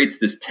 it creates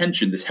this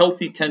tension, this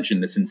healthy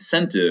tension, this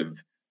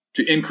incentive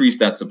to increase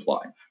that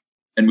supply.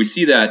 And we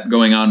see that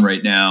going on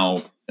right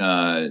now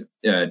down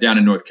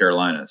in North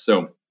Carolina.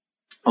 So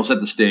I'll set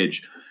the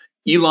stage.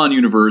 Elon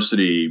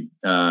University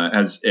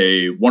has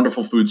a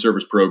wonderful food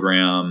service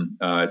program.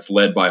 It's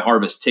led by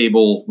Harvest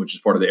Table, which is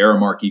part of the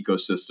Aramark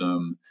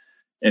ecosystem.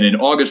 And in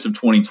August of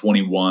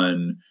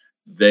 2021,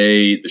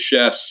 the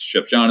chefs,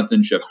 Chef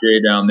Jonathan, Chef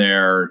Jay down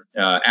there,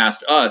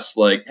 asked us,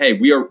 like, hey,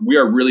 we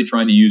are really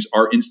trying to use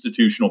our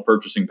institutional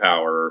purchasing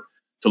power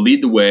to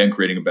lead the way in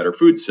creating a better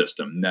food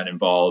system. And that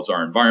involves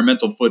our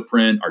environmental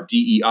footprint, our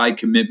DEI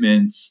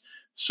commitments.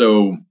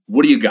 So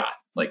what do you got?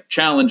 Like,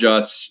 challenge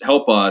us,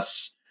 help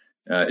us.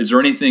 Is there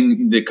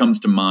anything that comes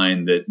to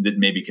mind that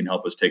maybe can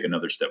help us take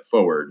another step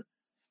forward?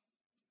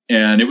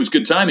 And it was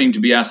good timing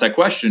to be asked that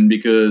question,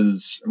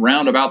 because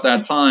around about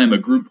that time, a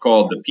group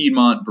called the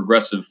Piedmont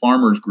Progressive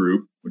Farmers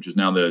Group, which is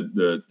now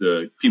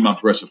the Piedmont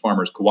Progressive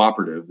Farmers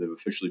Cooperative, they've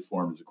officially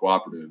formed as a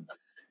cooperative.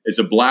 It's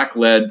a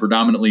Black-led,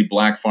 predominantly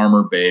Black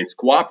farmer-based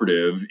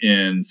cooperative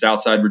in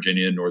Southside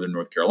Virginia and Northern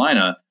North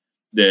Carolina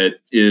that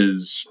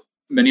is,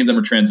 many of them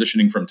are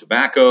transitioning from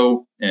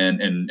tobacco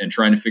and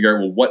trying to figure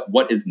out, well,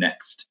 what is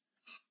next?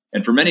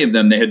 And for many of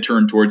them, they had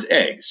turned towards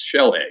eggs,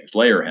 shell eggs,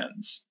 layer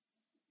hens.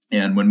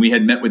 And when we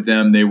had met with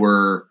them, they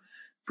were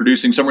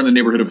producing somewhere in the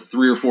neighborhood of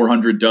 300 or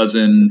 400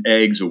 dozen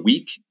eggs a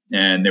week.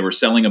 And they were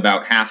selling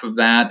about half of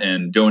that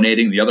and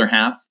donating the other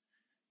half.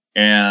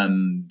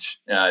 And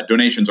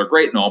donations are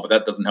great and all, but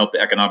that doesn't help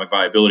the economic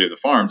viability of the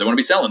farms. They want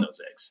to be selling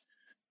those eggs.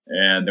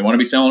 And they want to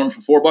be selling them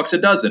for $4 a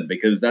dozen,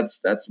 because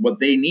that's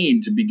what they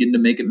need to begin to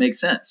make it make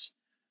sense.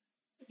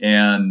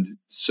 And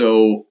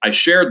so I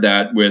shared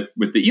that with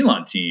the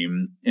Elon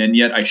team, and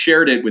yet I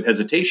shared it with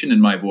hesitation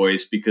in my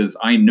voice, because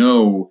I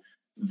know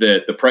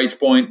that the price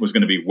point was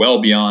going to be well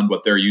beyond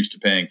what they're used to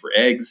paying for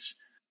eggs.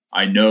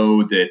 I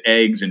know that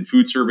eggs in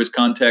food service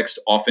context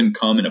often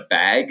come in a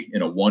bag,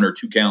 in a 1 or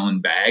 2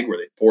 gallon bag, where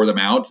they pour them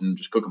out and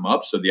just cook them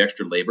up. So the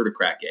extra labor to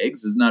crack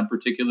eggs is not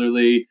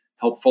particularly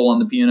helpful on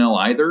the P&L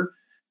either.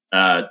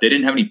 They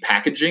didn't have any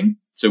packaging.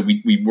 So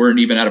we weren't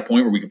even at a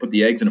point where we could put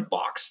the eggs in a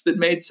box that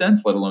made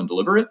sense, let alone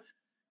deliver it.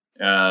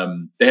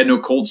 They had no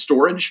cold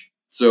storage.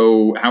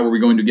 So how are we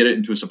going to get it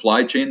into a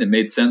supply chain that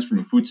made sense from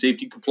a food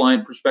safety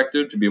compliant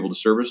perspective to be able to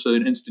service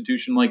an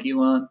institution like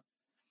Elon?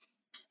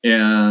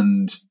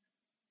 And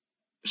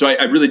so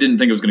I really didn't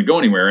think it was going to go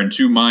anywhere. And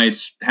to my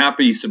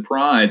happy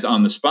surprise,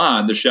 on the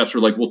spot, the chefs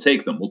were like, we'll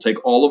take them. We'll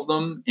take all of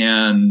them.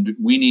 And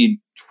we need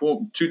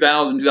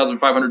 2,000,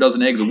 2,500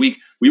 dozen eggs a week.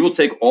 We will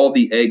take all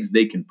the eggs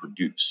they can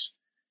produce.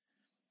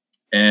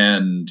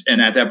 And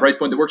at that price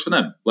point that works for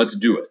them, let's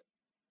do it.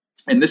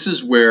 And this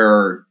is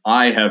where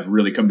I have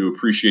really come to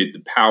appreciate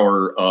the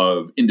power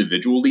of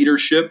individual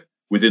leadership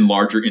within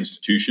larger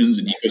institutions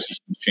and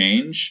ecosystem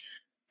change,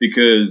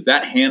 because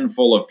that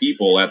handful of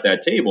people at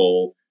that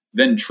table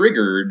then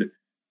triggered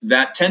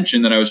that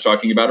tension that I was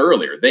talking about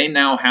earlier. They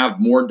now have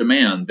more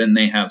demand than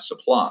they have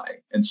supply.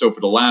 And so for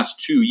the last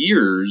 2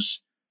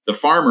 years, the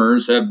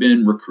farmers have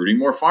been recruiting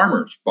more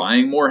farmers,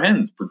 buying more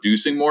hens,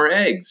 producing more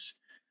eggs,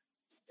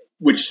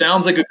 which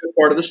sounds like a good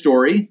part of the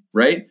story,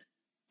 right?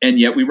 And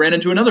yet we ran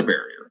into another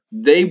barrier.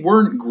 They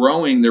weren't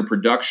growing their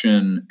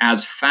production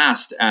as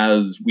fast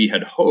as we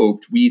had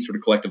hoped, we sort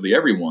of collectively,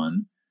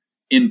 everyone,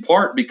 in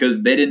part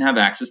because they didn't have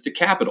access to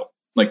capital.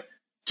 Like,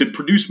 to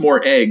produce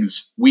more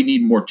eggs, we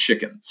need more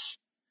chickens.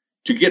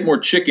 To get more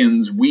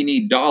chickens, we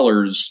need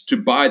dollars to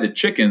buy the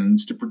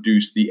chickens to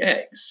produce the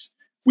eggs.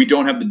 We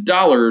don't have the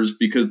dollars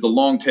because the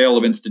long tail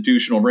of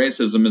institutional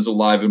racism is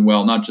alive and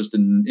well, not just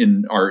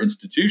in our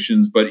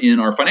institutions, but in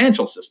our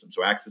financial system.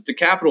 So access to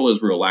capital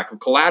is real. Lack of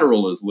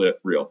collateral is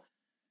real.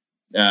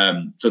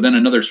 So then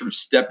another sort of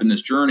step in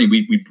this journey,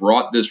 we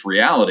brought this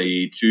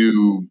reality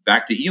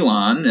back to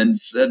Elon and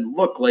said,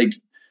 look, like,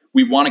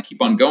 we want to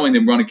keep on going,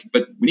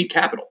 but we need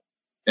capital.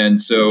 And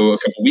so a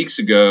couple of weeks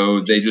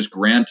ago, they just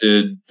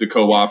granted the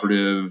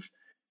cooperative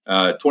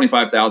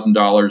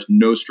 $25,000,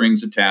 no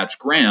strings attached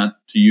grant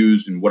to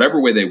use in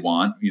whatever way they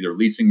want, either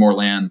leasing more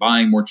land,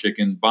 buying more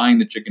chickens, buying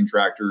the chicken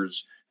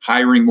tractors,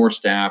 hiring more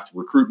staff to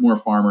recruit more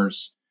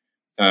farmers.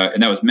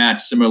 And that was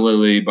matched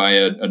similarly by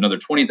another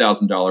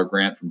 $20,000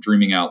 grant from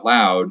Dreaming Out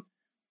Loud.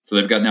 So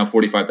they've got now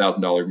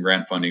 $45,000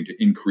 grant funding to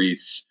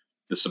increase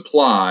the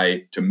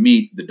supply to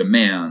meet the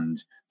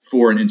demand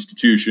for an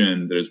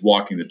institution that is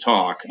walking the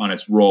talk on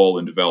its role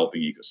in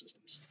developing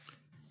ecosystems.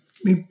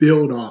 Let me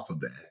build off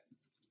of that,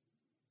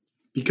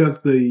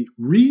 because the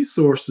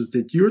resources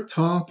that you're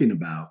talking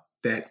about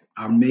that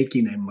are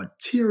making a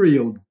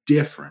material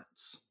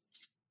difference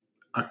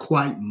are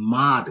quite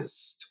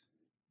modest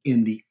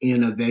in the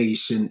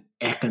innovation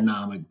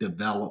economic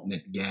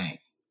development game.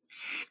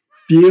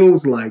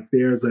 Feels like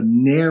there's a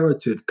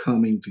narrative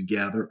coming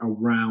together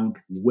around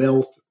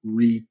wealth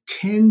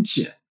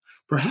retention,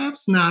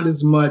 perhaps not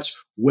as much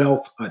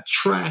wealth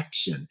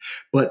attraction,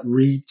 but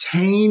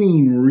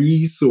retaining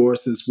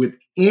resources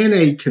within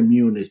a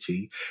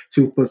community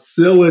to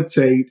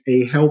facilitate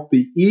a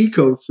healthy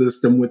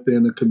ecosystem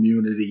within a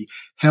community.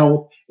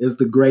 Health is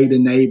the great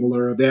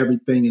enabler of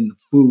everything, and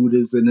food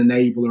is an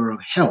enabler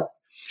of health.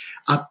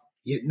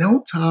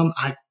 Tom,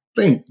 I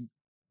think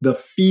the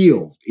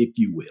field, if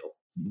you will,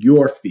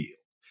 your field,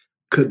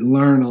 could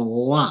learn a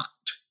lot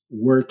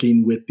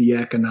working with the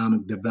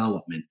economic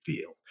development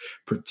field,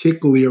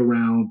 particularly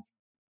around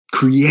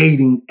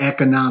creating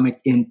economic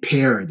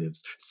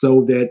imperatives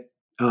so that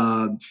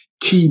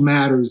key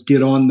matters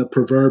get on the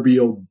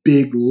proverbial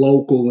big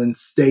local and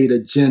state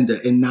agenda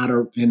and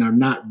are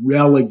not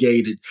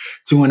relegated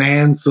to an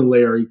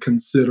ancillary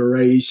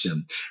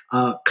consideration.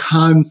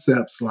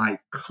 Concepts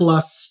like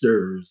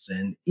clusters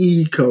and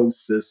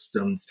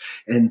ecosystems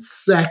and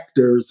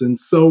sectors and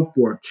so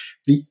forth.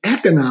 The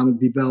economic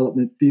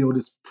development field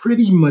is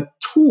pretty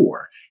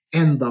mature,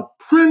 and the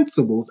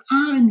principles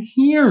I'm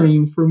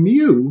hearing from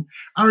you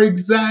are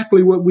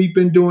exactly what we've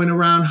been doing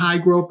around high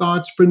growth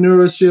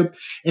entrepreneurship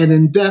and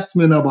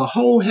investment of a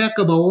whole heck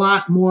of a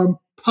lot more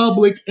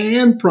public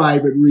and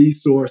private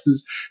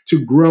resources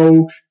to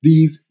grow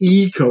these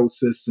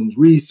ecosystems,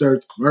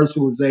 research,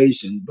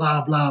 commercialization,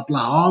 blah, blah,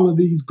 blah, all of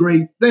these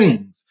great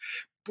things.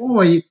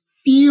 Boy, it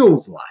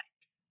feels like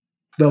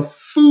the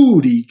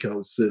food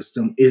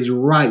ecosystem is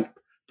ripe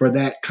for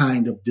that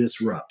kind of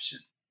disruption.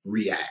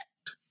 React.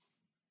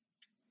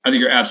 I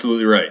think you're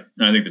absolutely right.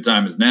 And I think the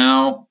time is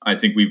now. I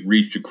think we've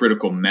reached a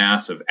critical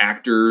mass of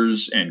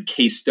actors and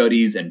case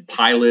studies and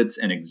pilots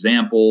and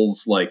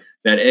examples. Like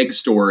that egg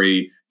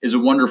story is a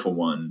wonderful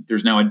one.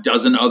 There's now a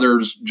dozen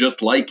others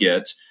just like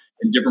it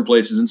in different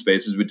places and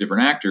spaces with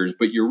different actors.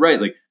 But you're right,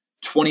 like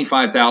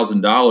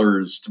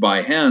 $25,000 to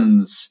buy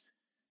hens,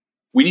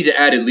 we need to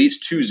add at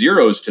least 2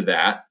 zeros to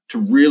that to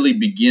really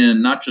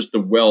begin not just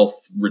the wealth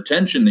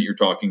retention that you're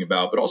talking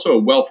about, but also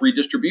a wealth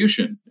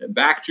redistribution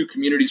back to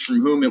communities from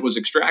whom it was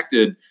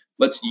extracted.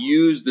 Let's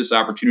use this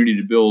opportunity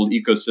to build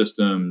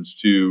ecosystems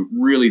to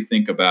really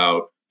think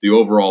about the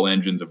overall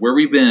engines of where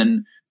we've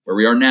been, where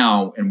we are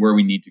now, and where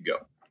we need to go.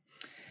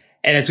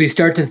 And as we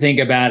start to think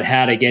about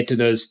how to get to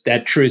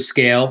that true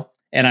scale,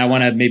 and I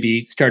want to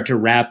maybe start to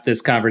wrap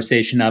this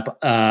conversation up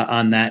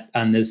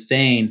on this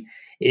vein,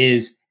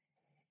 is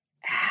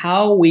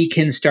how we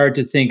can start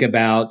to think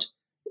about,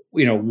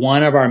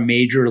 one of our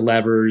major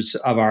levers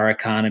of our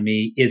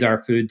economy is our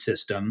food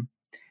system,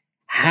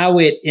 how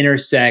it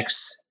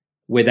intersects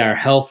with our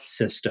health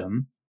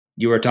system.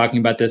 You were talking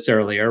about this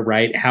earlier,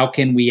 right? How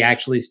can we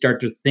actually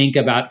start to think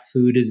about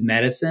food as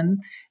medicine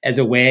as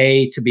a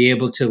way to be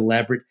able to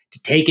leverage,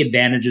 to take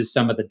advantage of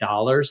some of the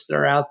dollars that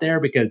are out there,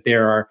 because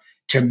there are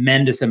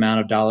tremendous amount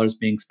of dollars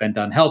being spent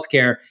on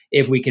healthcare.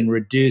 If we can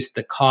reduce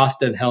the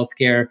cost of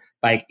healthcare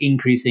by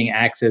increasing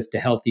access to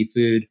healthy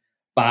food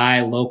by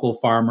local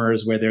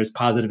farmers where there's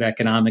positive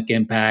economic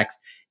impacts,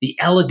 the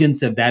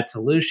elegance of that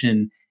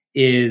solution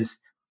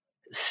is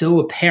so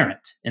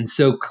apparent and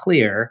so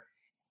clear.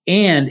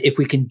 And if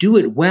we can do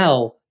it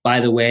well,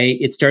 by the way,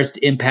 it starts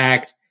to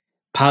impact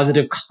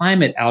positive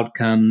climate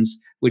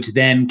outcomes, which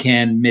then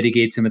can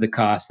mitigate some of the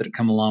costs that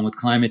come along with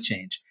climate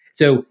change.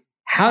 So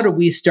how do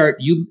we start?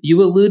 You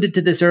alluded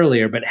to this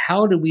earlier, but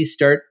how do we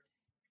start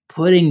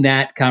putting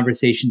that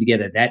conversation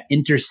together, that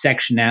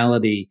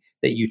intersectionality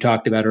that you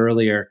talked about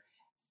earlier?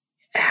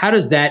 How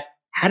does that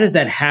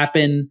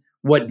happen?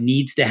 What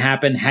needs to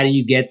happen? How do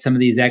you get some of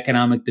these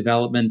economic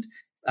development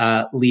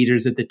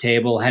leaders at the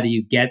table? How do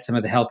you get some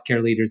of the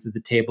healthcare leaders at the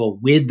table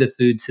with the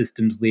food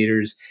systems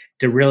leaders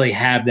to really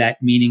have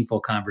that meaningful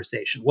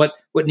conversation? What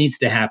needs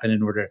to happen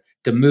in order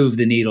to move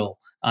the needle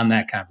on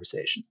that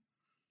conversation?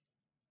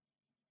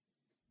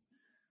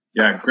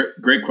 Yeah,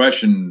 great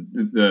question.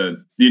 The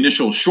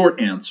initial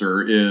short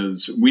answer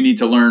is we need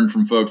to learn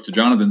from folks, to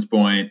Jonathan's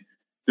point,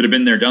 that have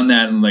been there, done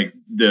that in like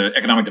the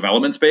economic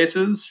development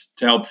spaces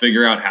to help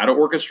figure out how to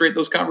orchestrate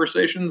those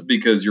conversations.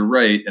 Because you're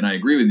right, and I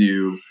agree with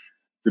you,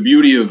 the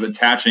beauty of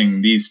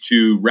attaching these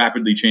two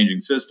rapidly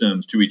changing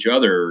systems to each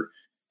other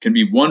can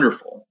be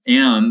wonderful.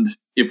 And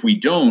if we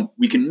don't,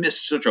 we can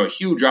miss such a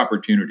huge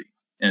opportunity.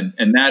 And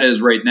that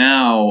is right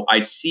now, I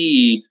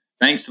see,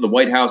 thanks to the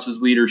White House's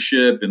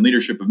leadership and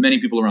leadership of many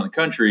people around the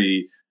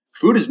country,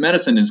 food as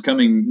medicine is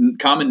coming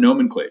common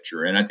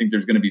nomenclature. And I think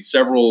there's going to be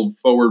several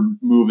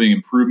forward-moving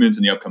improvements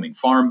in the upcoming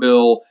Farm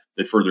Bill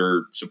that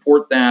further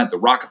support that. The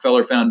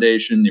Rockefeller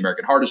Foundation, the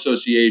American Heart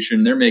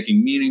Association, they're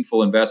making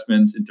meaningful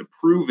investments into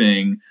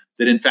proving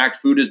that, in fact,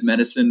 food as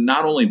medicine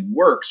not only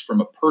works from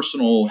a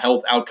personal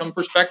health outcome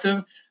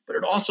perspective, but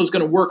it also is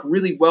going to work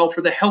really well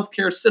for the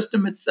healthcare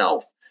system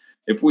itself.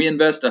 If we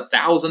invest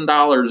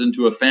 $1,000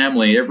 into a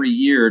family every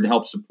year to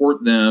help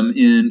support them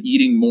in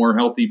eating more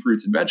healthy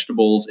fruits and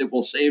vegetables, it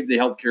will save the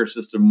healthcare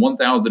system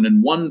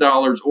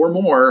 $1,001 or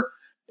more.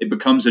 It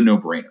becomes a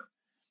no-brainer.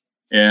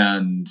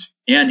 And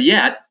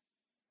yet,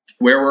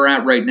 where we're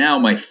at right now,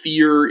 my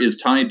fear is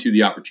tied to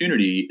the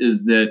opportunity,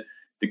 is that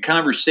the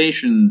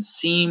conversations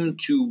seem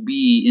to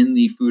be in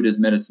the food as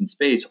medicine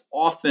space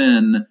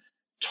often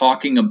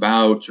talking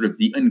about sort of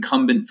the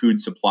incumbent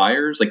food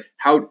suppliers. Like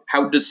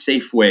how does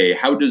Safeway,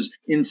 how does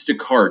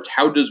Instacart,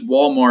 how does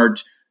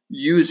Walmart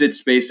use its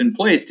space and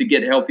place to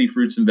get healthy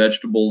fruits and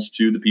vegetables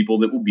to the people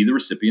that will be the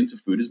recipients of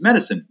food as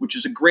medicine, which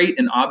is a great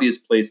and obvious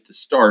place to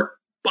start.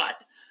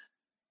 But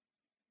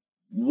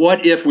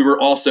what if we were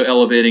also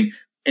elevating,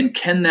 and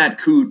can that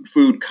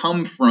food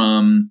come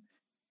from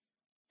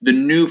the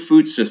new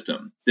food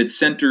system that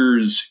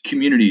centers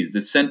communities,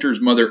 that centers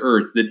Mother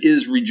Earth, that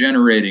is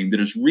regenerating, that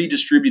is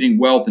redistributing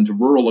wealth into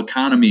rural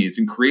economies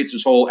and creates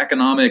this whole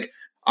economic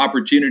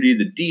opportunity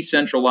that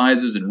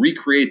decentralizes and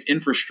recreates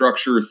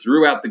infrastructure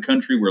throughout the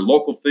country where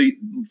local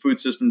food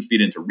systems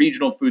feed into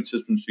regional food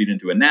systems, feed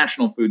into a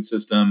national food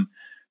system,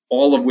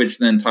 all of which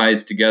then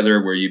ties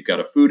together where you've got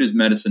a food as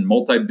medicine,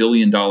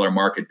 multi-billion-dollar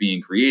market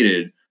being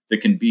created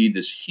that can be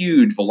this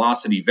huge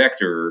velocity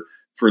vector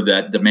for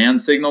that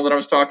demand signal that I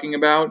was talking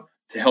about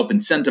to help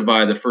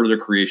incentivize the further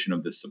creation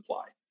of this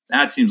supply.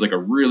 That seems like a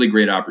really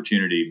great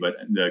opportunity. But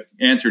the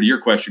answer to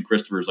your question,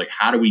 Christopher, is like,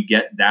 how do we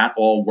get that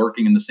all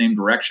working in the same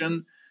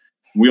direction?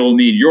 We'll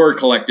need your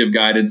collective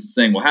guidance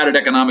saying, well, how did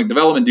economic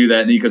development do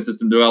that in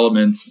ecosystem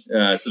development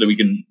so that we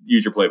can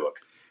use your playbook?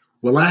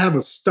 Well, I have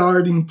a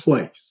starting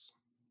place.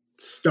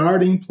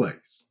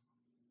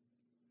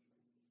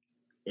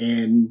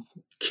 And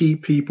key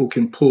people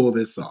can pull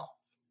this off.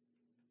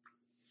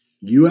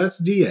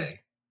 USDA,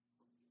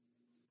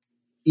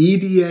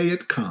 EDA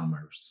at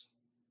Commerce,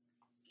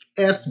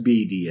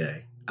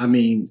 SBA, and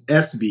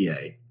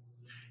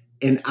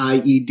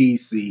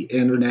IEDC,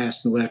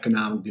 International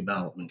Economic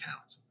Development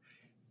Council.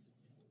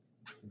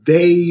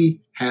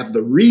 They have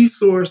the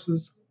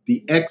resources,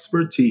 the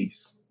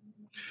expertise,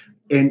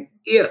 and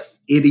if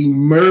it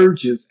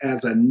emerges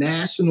as a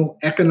national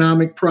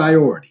economic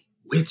priority,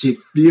 which it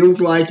feels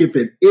like if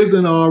it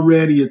isn't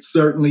already, it's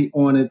certainly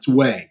on its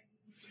way,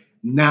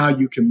 now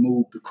you can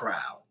move the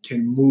crowd,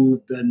 can move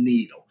the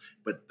needle.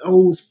 But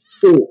those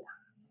four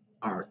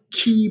are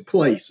key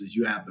places.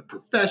 You have the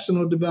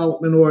professional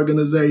development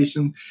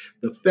organization,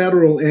 the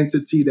federal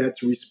entity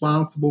that's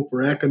responsible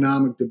for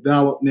economic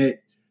development,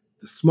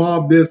 the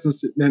Small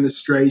Business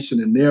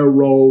Administration and their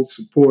role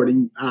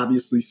supporting,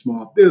 obviously,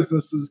 small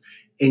businesses,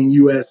 and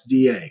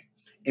USDA.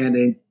 And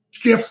a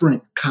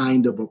different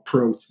kind of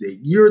approach that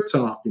you're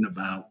talking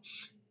about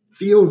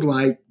feels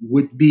like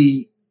would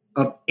be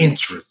of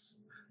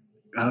interest,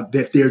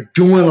 that they're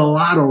doing a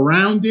lot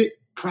around it,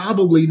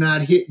 probably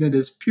not hitting it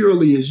as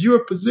purely as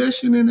you're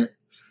positioning it.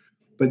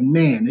 But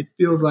man, it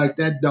feels like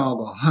that dog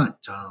will hunt,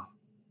 Tom.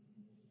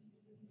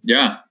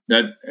 Yeah,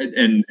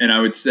 and I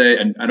would say,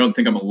 and I don't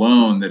think I'm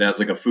alone, that as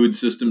like a food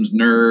systems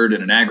nerd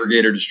and an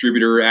aggregator,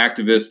 distributor,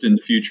 activist in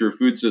the future of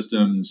food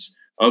systems,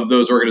 of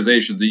those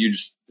organizations that you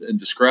just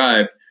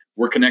described,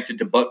 we're connected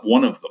to but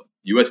one of them,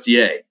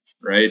 USDA,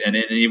 right? And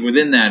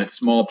within that, it's a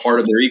small part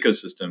of their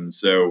ecosystem.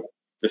 So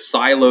the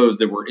silos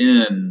that we're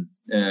in,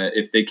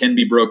 if they can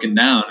be broken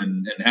down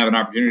and have an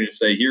opportunity to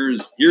say,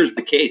 here's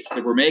the case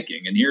that we're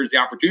making, and here's the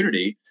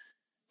opportunity.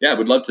 Yeah, I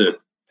would love to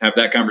have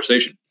that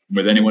conversation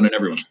with anyone and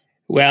everyone.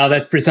 Well,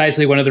 that's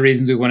precisely one of the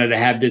reasons we wanted to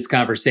have this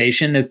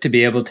conversation, is to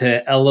be able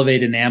to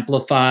elevate and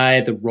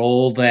amplify the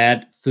role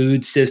that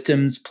food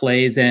systems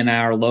plays in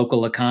our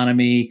local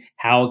economy,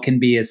 how it can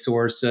be a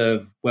source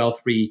of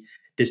wealth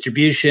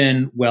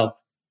redistribution,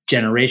 wealth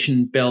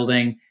generation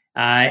building,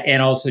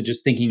 and also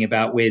just thinking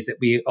about ways that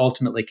we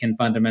ultimately can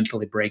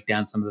fundamentally break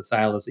down some of the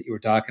silos that you were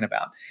talking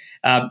about.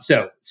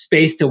 So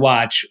space to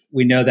watch,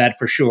 we know that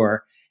for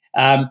sure.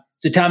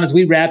 So, Tom, as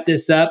we wrap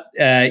this up,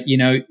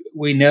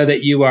 we know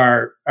that you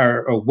are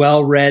a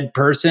well-read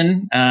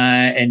person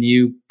and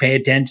you pay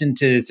attention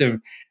to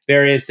some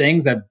various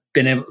things. I've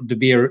been able to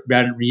be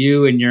around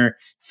you and your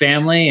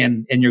family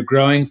and your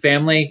growing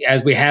family.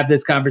 As we have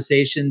this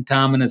conversation,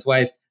 Tom and his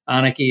wife,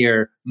 Anaki,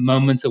 are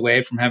moments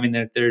away from having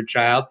their third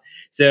child.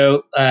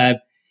 So,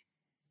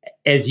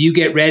 as you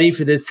get ready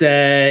for this,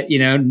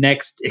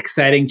 next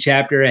exciting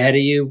chapter ahead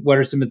of you, what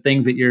are some of the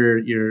things that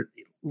you're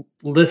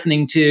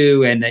listening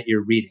to and that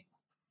you're reading?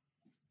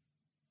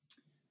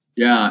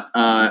 Yeah,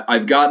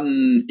 I've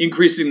gotten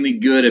increasingly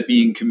good at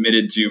being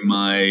committed to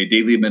my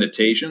daily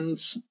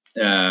meditations.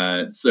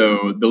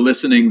 So the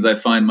listenings I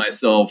find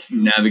myself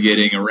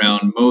navigating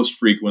around most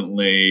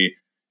frequently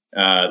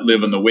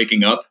live on the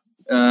Waking Up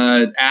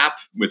app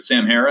with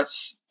Sam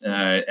Harris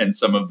and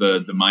some of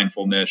the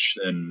mindfulness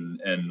and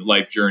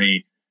life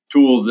journey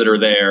tools that are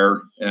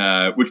there,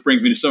 which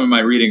brings me to some of my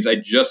readings. I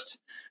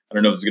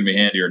don't know if it's going to be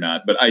handy or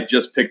not, but I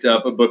just picked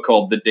up a book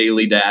called The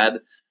Daily Dad,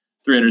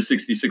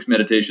 366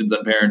 Meditations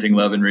on Parenting,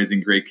 Love, and Raising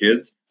Great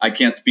Kids. I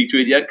can't speak to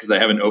it yet because I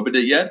haven't opened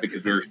it yet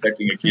because we're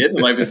expecting a kid.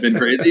 Life has been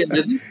crazy and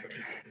busy.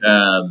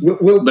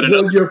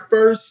 Will your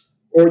first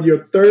or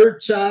your third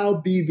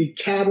child be the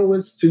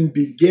catalyst to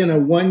begin a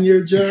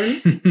 1-year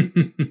journey?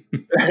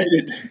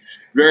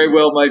 Very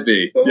well might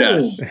be. Oh.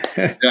 Yes.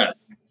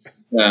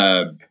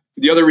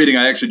 The other reading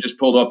I actually just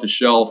pulled off the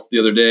shelf the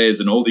other day is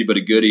an oldie but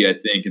a goodie, I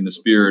think, in the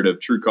spirit of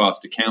true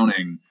cost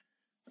accounting.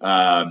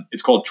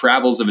 It's called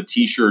Travels of a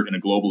T-Shirt in a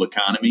Global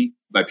Economy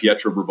by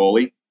Pietro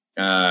Brivoli.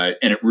 And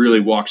it really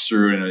walks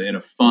through in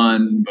a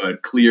fun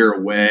but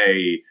clear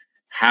way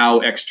how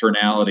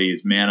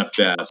externalities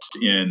manifest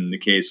in the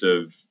case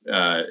of,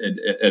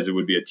 as it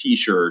would be a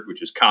T-shirt,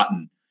 which is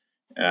cotton,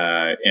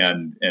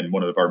 and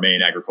one of our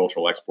main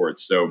agricultural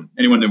exports. So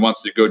anyone that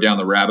wants to go down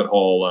the rabbit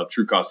hole of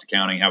true cost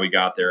accounting, how we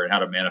got there, and how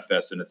to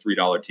manifest in a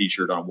 $3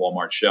 T-shirt on a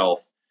Walmart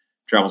shelf,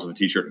 Travels of a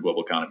T-shirt in the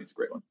Global Economy, is a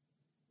great one.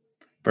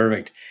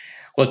 Perfect.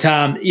 Well,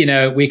 Tom,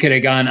 we could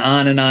have gone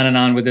on and on and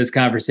on with this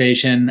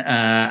conversation.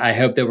 I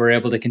hope that we're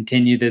able to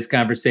continue this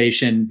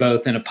conversation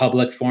both in a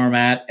public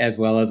format as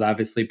well as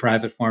obviously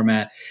private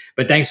format.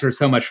 But thanks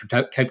so much for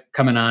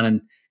coming on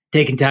and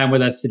taking time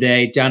with us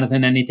today.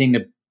 Jonathan, anything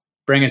to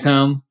bring us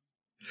home?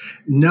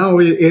 No,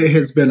 it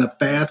has been a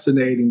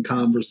fascinating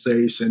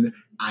conversation.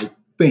 I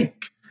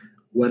think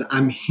what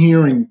I'm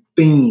hearing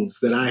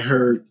themes that I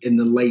heard in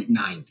the late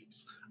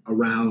 90s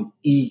around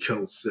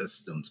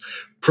ecosystems.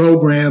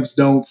 Programs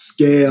don't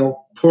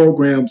scale.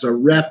 Programs are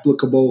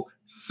replicable.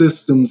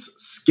 Systems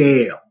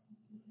scale.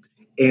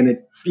 And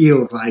it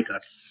feels like a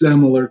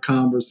similar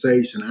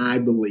conversation. I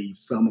believe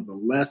some of the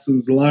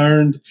lessons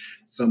learned,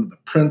 some of the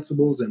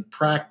principles and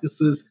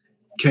practices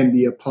can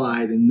be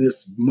applied in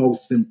this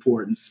most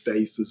important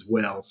space as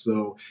well.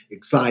 So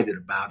excited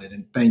about it.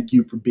 And thank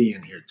you for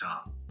being here,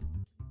 Tom.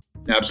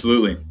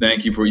 Absolutely.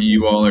 Thank you for what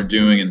you all are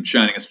doing and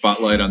shining a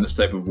spotlight on this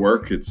type of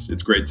work. It's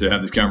great to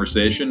have this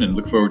conversation and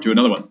look forward to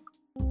another one.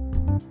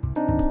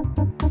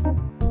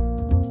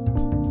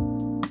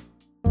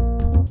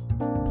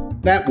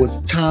 That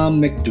was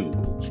Tom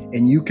McDougall,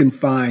 and you can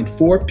find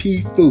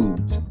 4P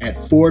Foods at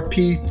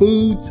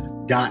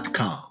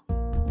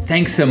 4pfoods.com.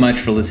 Thanks so much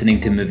for listening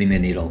to Moving the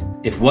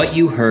Needle. If what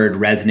you heard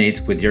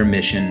resonates with your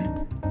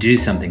mission, do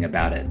something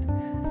about it.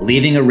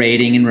 Leaving a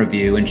rating and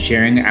review and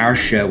sharing our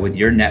show with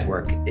your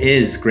network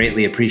is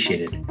greatly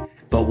appreciated.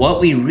 But what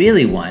we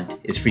really want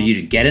is for you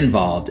to get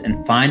involved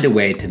and find a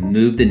way to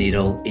move the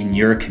needle in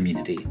your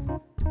community.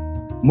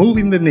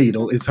 Moving the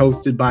Needle is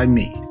hosted by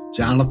me,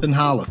 Jonathan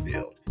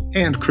Hollifield,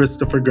 and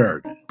Christopher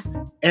Gergen.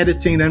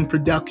 Editing and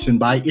production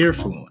by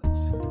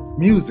Earfluence.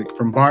 Music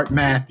from Bart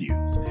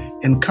Matthews,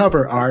 and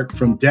cover art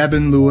from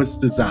Devin Lewis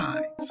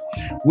Designs.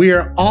 We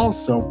are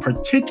also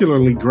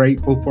particularly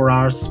grateful for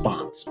our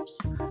sponsors,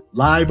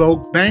 Live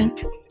Oak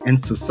Bank and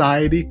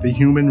Society for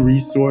Human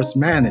Resource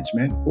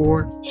Management,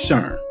 or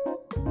SHRM.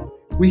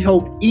 We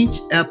hope each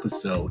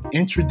episode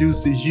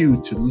introduces you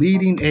to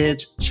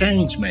leading-edge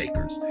change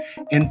makers,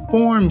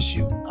 informs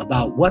you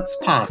about what's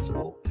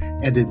possible,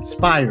 and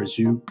inspires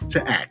you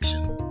to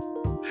action.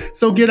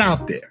 So get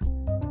out there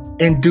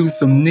and do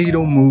some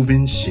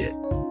needle-moving shit.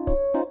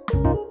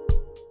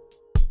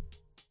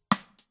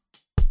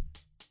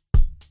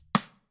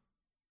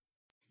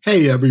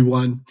 Hey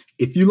everyone,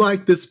 if you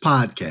like this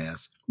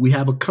podcast, we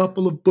have a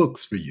couple of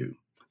books for you.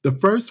 The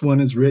first one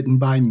is written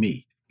by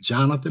me,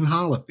 Jonathan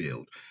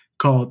Hollifield,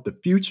 called The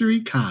Future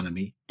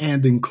Economy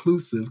and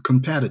Inclusive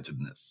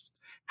Competitiveness: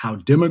 How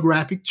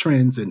Demographic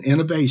Trends and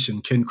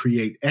Innovation Can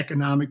Create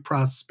Economic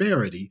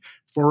Prosperity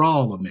for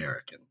All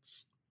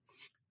Americans.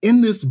 In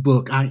this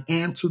book, I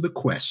answer the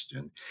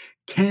question,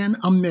 can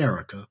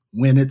America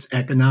win its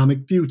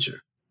economic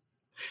future?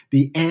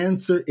 The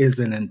answer is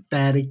an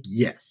emphatic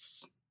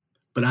yes.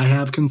 But I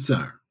have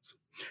concerns.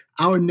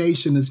 Our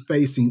nation is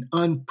facing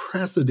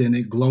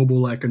unprecedented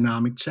global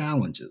economic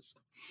challenges.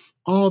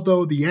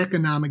 Although the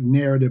economic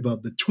narrative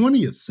of the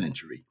 20th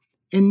century,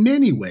 in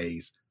many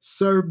ways,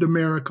 served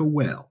America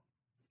well,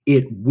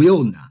 it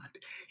will not,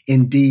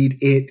 indeed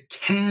it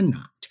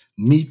cannot,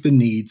 meet the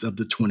needs of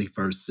the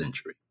 21st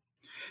century.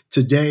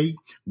 Today,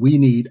 we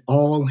need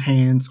all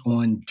hands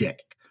on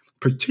deck,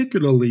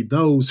 particularly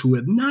those who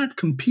have not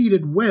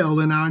competed well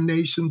in our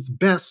nation's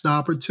best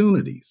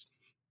opportunities: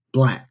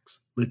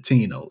 Blacks,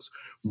 Latinos,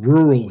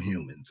 rural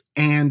humans,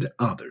 and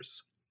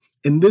others.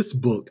 In this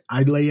book,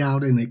 I lay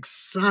out an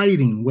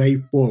exciting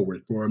way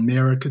forward for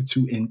America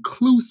to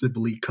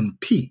inclusively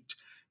compete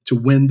to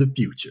win the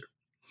future.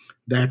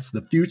 That's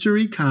The Future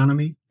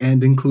Economy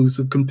and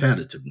Inclusive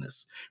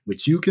Competitiveness,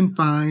 which you can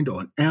find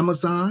on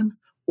Amazon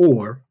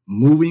or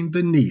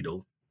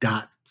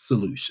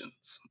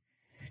movingtheneedle.solutions.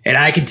 And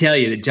I can tell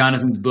you that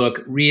Jonathan's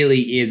book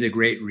really is a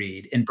great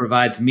read and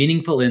provides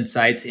meaningful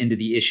insights into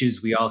the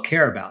issues we all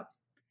care about.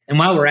 And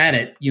while we're at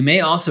it, you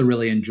may also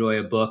really enjoy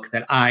a book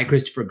that I,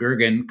 Christopher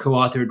Gergen,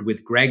 co-authored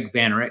with Greg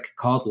Vanerick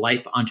called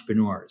Life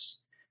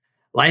Entrepreneurs.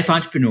 Life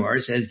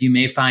Entrepreneurs, as you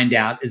may find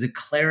out, is a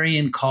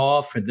clarion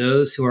call for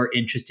those who are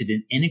interested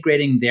in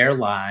integrating their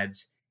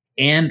lives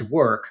and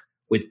work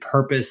with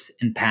purpose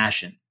and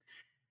passion.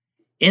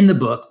 In the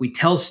book, we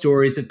tell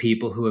stories of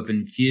people who have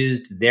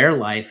infused their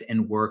life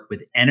and work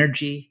with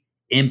energy,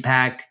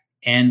 impact,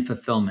 and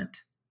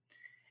fulfillment.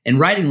 In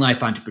writing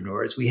Life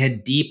Entrepreneurs, we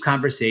had deep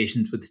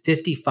conversations with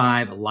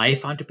 55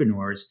 life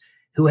entrepreneurs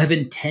who have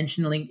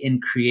intentionally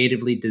and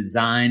creatively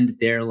designed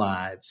their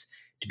lives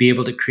to be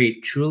able to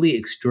create truly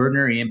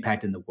extraordinary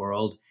impact in the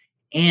world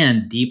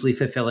and deeply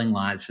fulfilling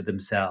lives for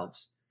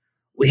themselves.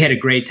 We had a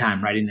great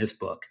time writing this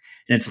book,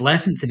 and its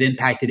lessons have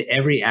impacted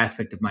every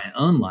aspect of my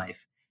own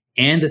life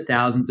and the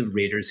thousands of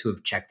readers who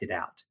have checked it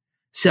out.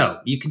 So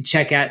you can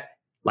check out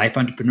Life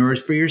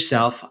Entrepreneurs for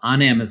yourself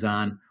on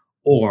Amazon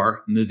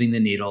or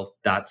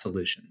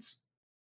movingtheneedle.solutions.